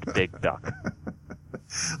smart big duck.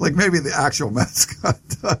 Like maybe the actual mascot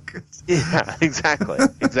duck. Yeah, exactly.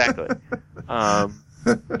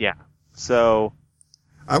 Yeah. So.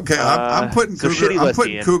 Okay, I'm putting cougar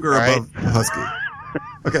above husky.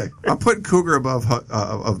 Okay, I'm putting cougar above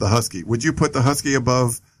of the husky. Would you put the husky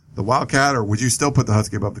above the wildcat, or would you still put the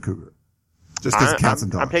husky above the cougar? Just because cats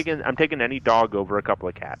and dogs. I'm taking any dog over a couple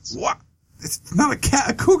of cats. What? It's not a cat.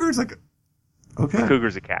 A cougar's okay. A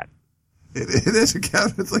cougar's a cat. It is a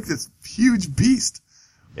cat. It's like this huge beast.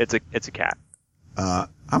 It's a cat.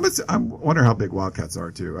 I'm wondering how big wildcats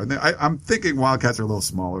are too. I'm thinking wildcats are a little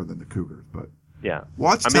smaller than the cougars, but yeah.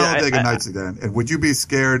 Watch Talladega Nights again. And would you be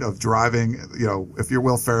scared of driving? If you're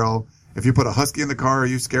Will Ferrell, if you put a husky in the car, are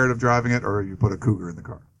you scared of driving it, or you put a cougar in the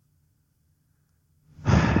car?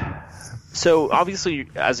 So obviously,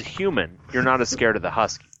 as a human, you're not as scared of the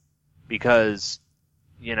husky, because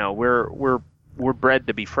we're bred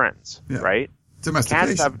to be friends, right?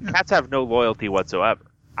 Domestication. Cats have no loyalty whatsoever.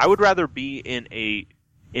 I would rather be in a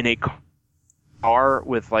are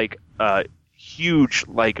with like a huge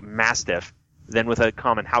like mastiff than with a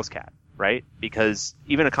common house cat, right? Because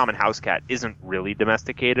even a common house cat isn't really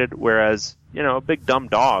domesticated, whereas, you know, a big dumb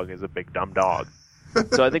dog is a big dumb dog.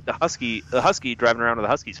 So I think the husky driving around with a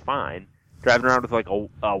husky is fine. Driving around with like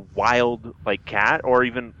a wild like cat or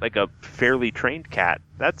even like a fairly trained cat,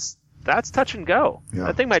 that's touch and go. Yeah.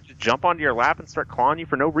 That thing might just jump onto your lap and start clawing you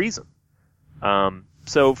for no reason.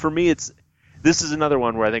 So for me, this is another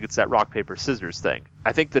one where I think it's that rock, paper, scissors thing.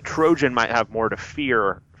 I think the Trojan might have more to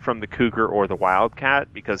fear from the cougar or the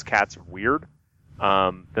wildcat because cats are weird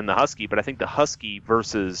than the husky. But I think the husky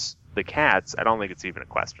versus the cats, I don't think it's even a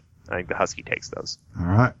question. I think the husky takes those. All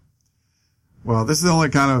right. Well, this is the only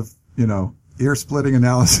kind of, you know, ear-splitting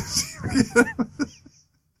analysis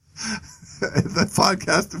the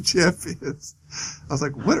podcast of champions. I was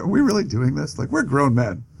like, what, are we really doing this? Like, we're grown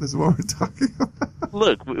men. This is what we're talking about.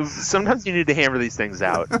 Look, sometimes you need to hammer these things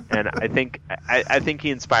out, and I think he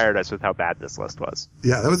inspired us with how bad this list was.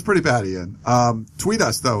 Yeah, that was pretty bad, Ian. Tweet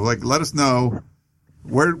us, though. Like, let us know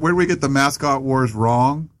where do we get the mascot wars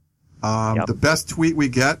wrong. Yep. The best tweet we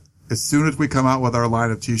get, as soon as we come out with our line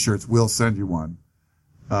of T-shirts, we'll send you one.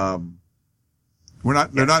 They're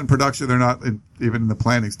not in production. They're not even in the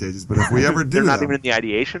planning stages. But if we ever do they're not even in the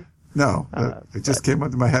ideation? No. It just came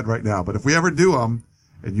into my head right now. But if we ever do them,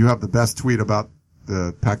 and you have the best tweet about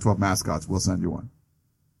the Pac-12 mascots, we'll send you one.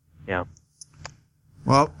 Yeah.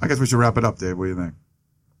 Well, I guess we should wrap it up, Dave. What do you think?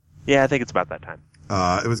 Yeah, I think it's about that time.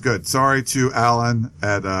 It was good. Sorry to Alan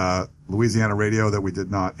at Louisiana Radio that we did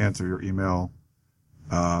not answer your email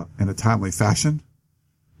in a timely fashion.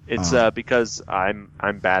 It's because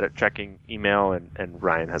I'm bad at checking email, and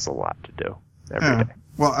Ryan has a lot to do every day.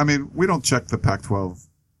 Well, I mean, we don't check the Pac-12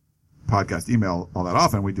 podcast email all that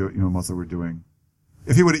often. We do it, mostly we're doing.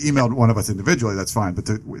 If he would have emailed one of us individually, that's fine. But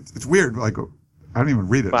it's weird. Like, I don't even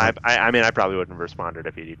read it. But I mean, I probably wouldn't have responded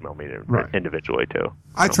if he'd emailed me individually too.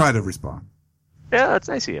 I try to respond. Yeah, that's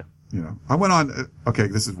nice of you. You know, I went on. Okay,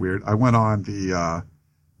 this is weird. I went on the.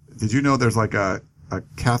 Did you know there's like a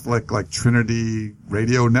Catholic like Trinity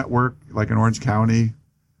radio network like in Orange County?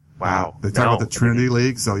 Wow. They talk about the Trinity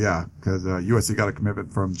League. So yeah, because USC got a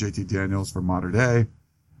commitment from JT Daniels for Mater Dei,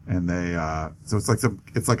 and they so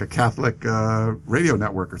it's like a Catholic radio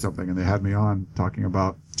network or something, and they had me on talking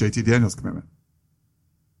about JT Daniels' commitment.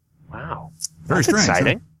 Wow. Very That's strange.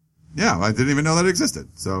 exciting. Huh? Yeah, I didn't even know that existed.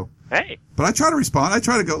 So. Hey. But I try to respond. I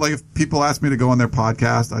try to go, like, if people ask me to go on their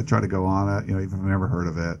podcast, I try to go on it, even if I've never heard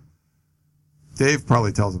of it. Dave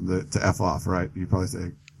probably tells them to F off, right? You probably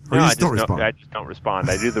say, or no, you still respond. I just don't respond.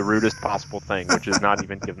 I do the rudest possible thing, which is not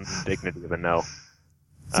even give them the dignity of a no.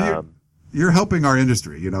 So you're helping our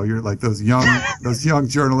industry, you're like those young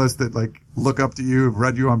journalists that, like, look up to you, have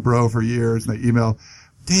read you on Bro for years, and they email,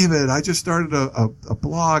 David, I just started a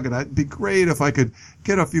blog, and it'd be great if I could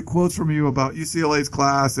get a few quotes from you about UCLA's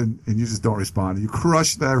class, and you just don't respond. You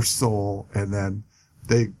crush their soul, and then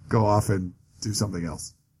they go off and do something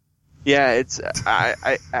else. Yeah, it's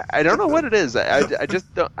I don't know what it is. I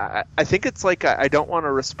just don't. I think it's like I don't want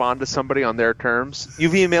to respond to somebody on their terms.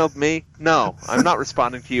 You've emailed me. No, I'm not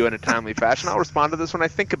responding to you in a timely fashion. I'll respond to this when I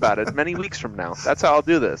think about it many weeks from now. That's how I'll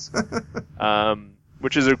do this.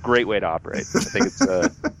 Which is a great way to operate. I think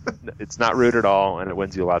it's not rude at all, and it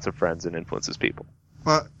wins you lots of friends and influences people.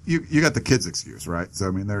 Well, you got the kids' excuse, right? So I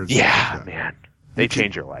mean, there's man, they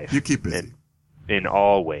change your life. You keep busy in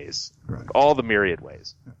all ways, right. All the myriad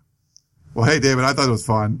ways. Yeah. Well, hey, David, I thought it was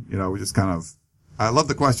fun. We just I love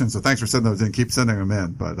the questions, so thanks for sending those in. Keep sending them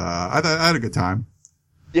in. But I had a good time.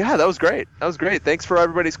 Yeah, that was great. Thanks for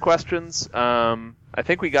everybody's questions. I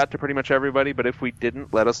think we got to pretty much everybody, but if we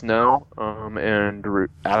didn't, let us know and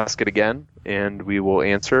ask it again, and we will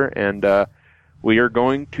answer. And we are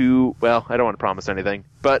going to, well, I don't want to promise anything,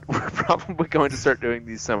 but we're probably going to start doing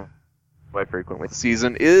these quite frequently. The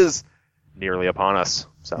season is nearly upon us,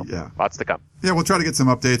 so lots to come. Yeah, we'll try to get some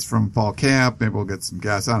updates from fall camp. Maybe we'll get some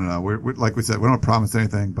guests. I don't know. We're like we said, we don't promise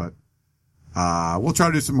anything, but we'll try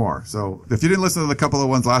to do some more. So if you didn't listen to the couple of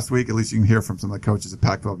ones last week, at least you can hear from some of the coaches at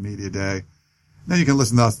Pac-12 Media Day. Then you can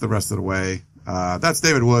listen to us the rest of the way. That's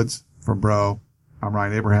David Woods from Bro. I'm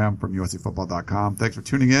Ryan Abraham from USCFootball.com. Thanks for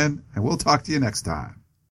tuning in, and we'll talk to you next time.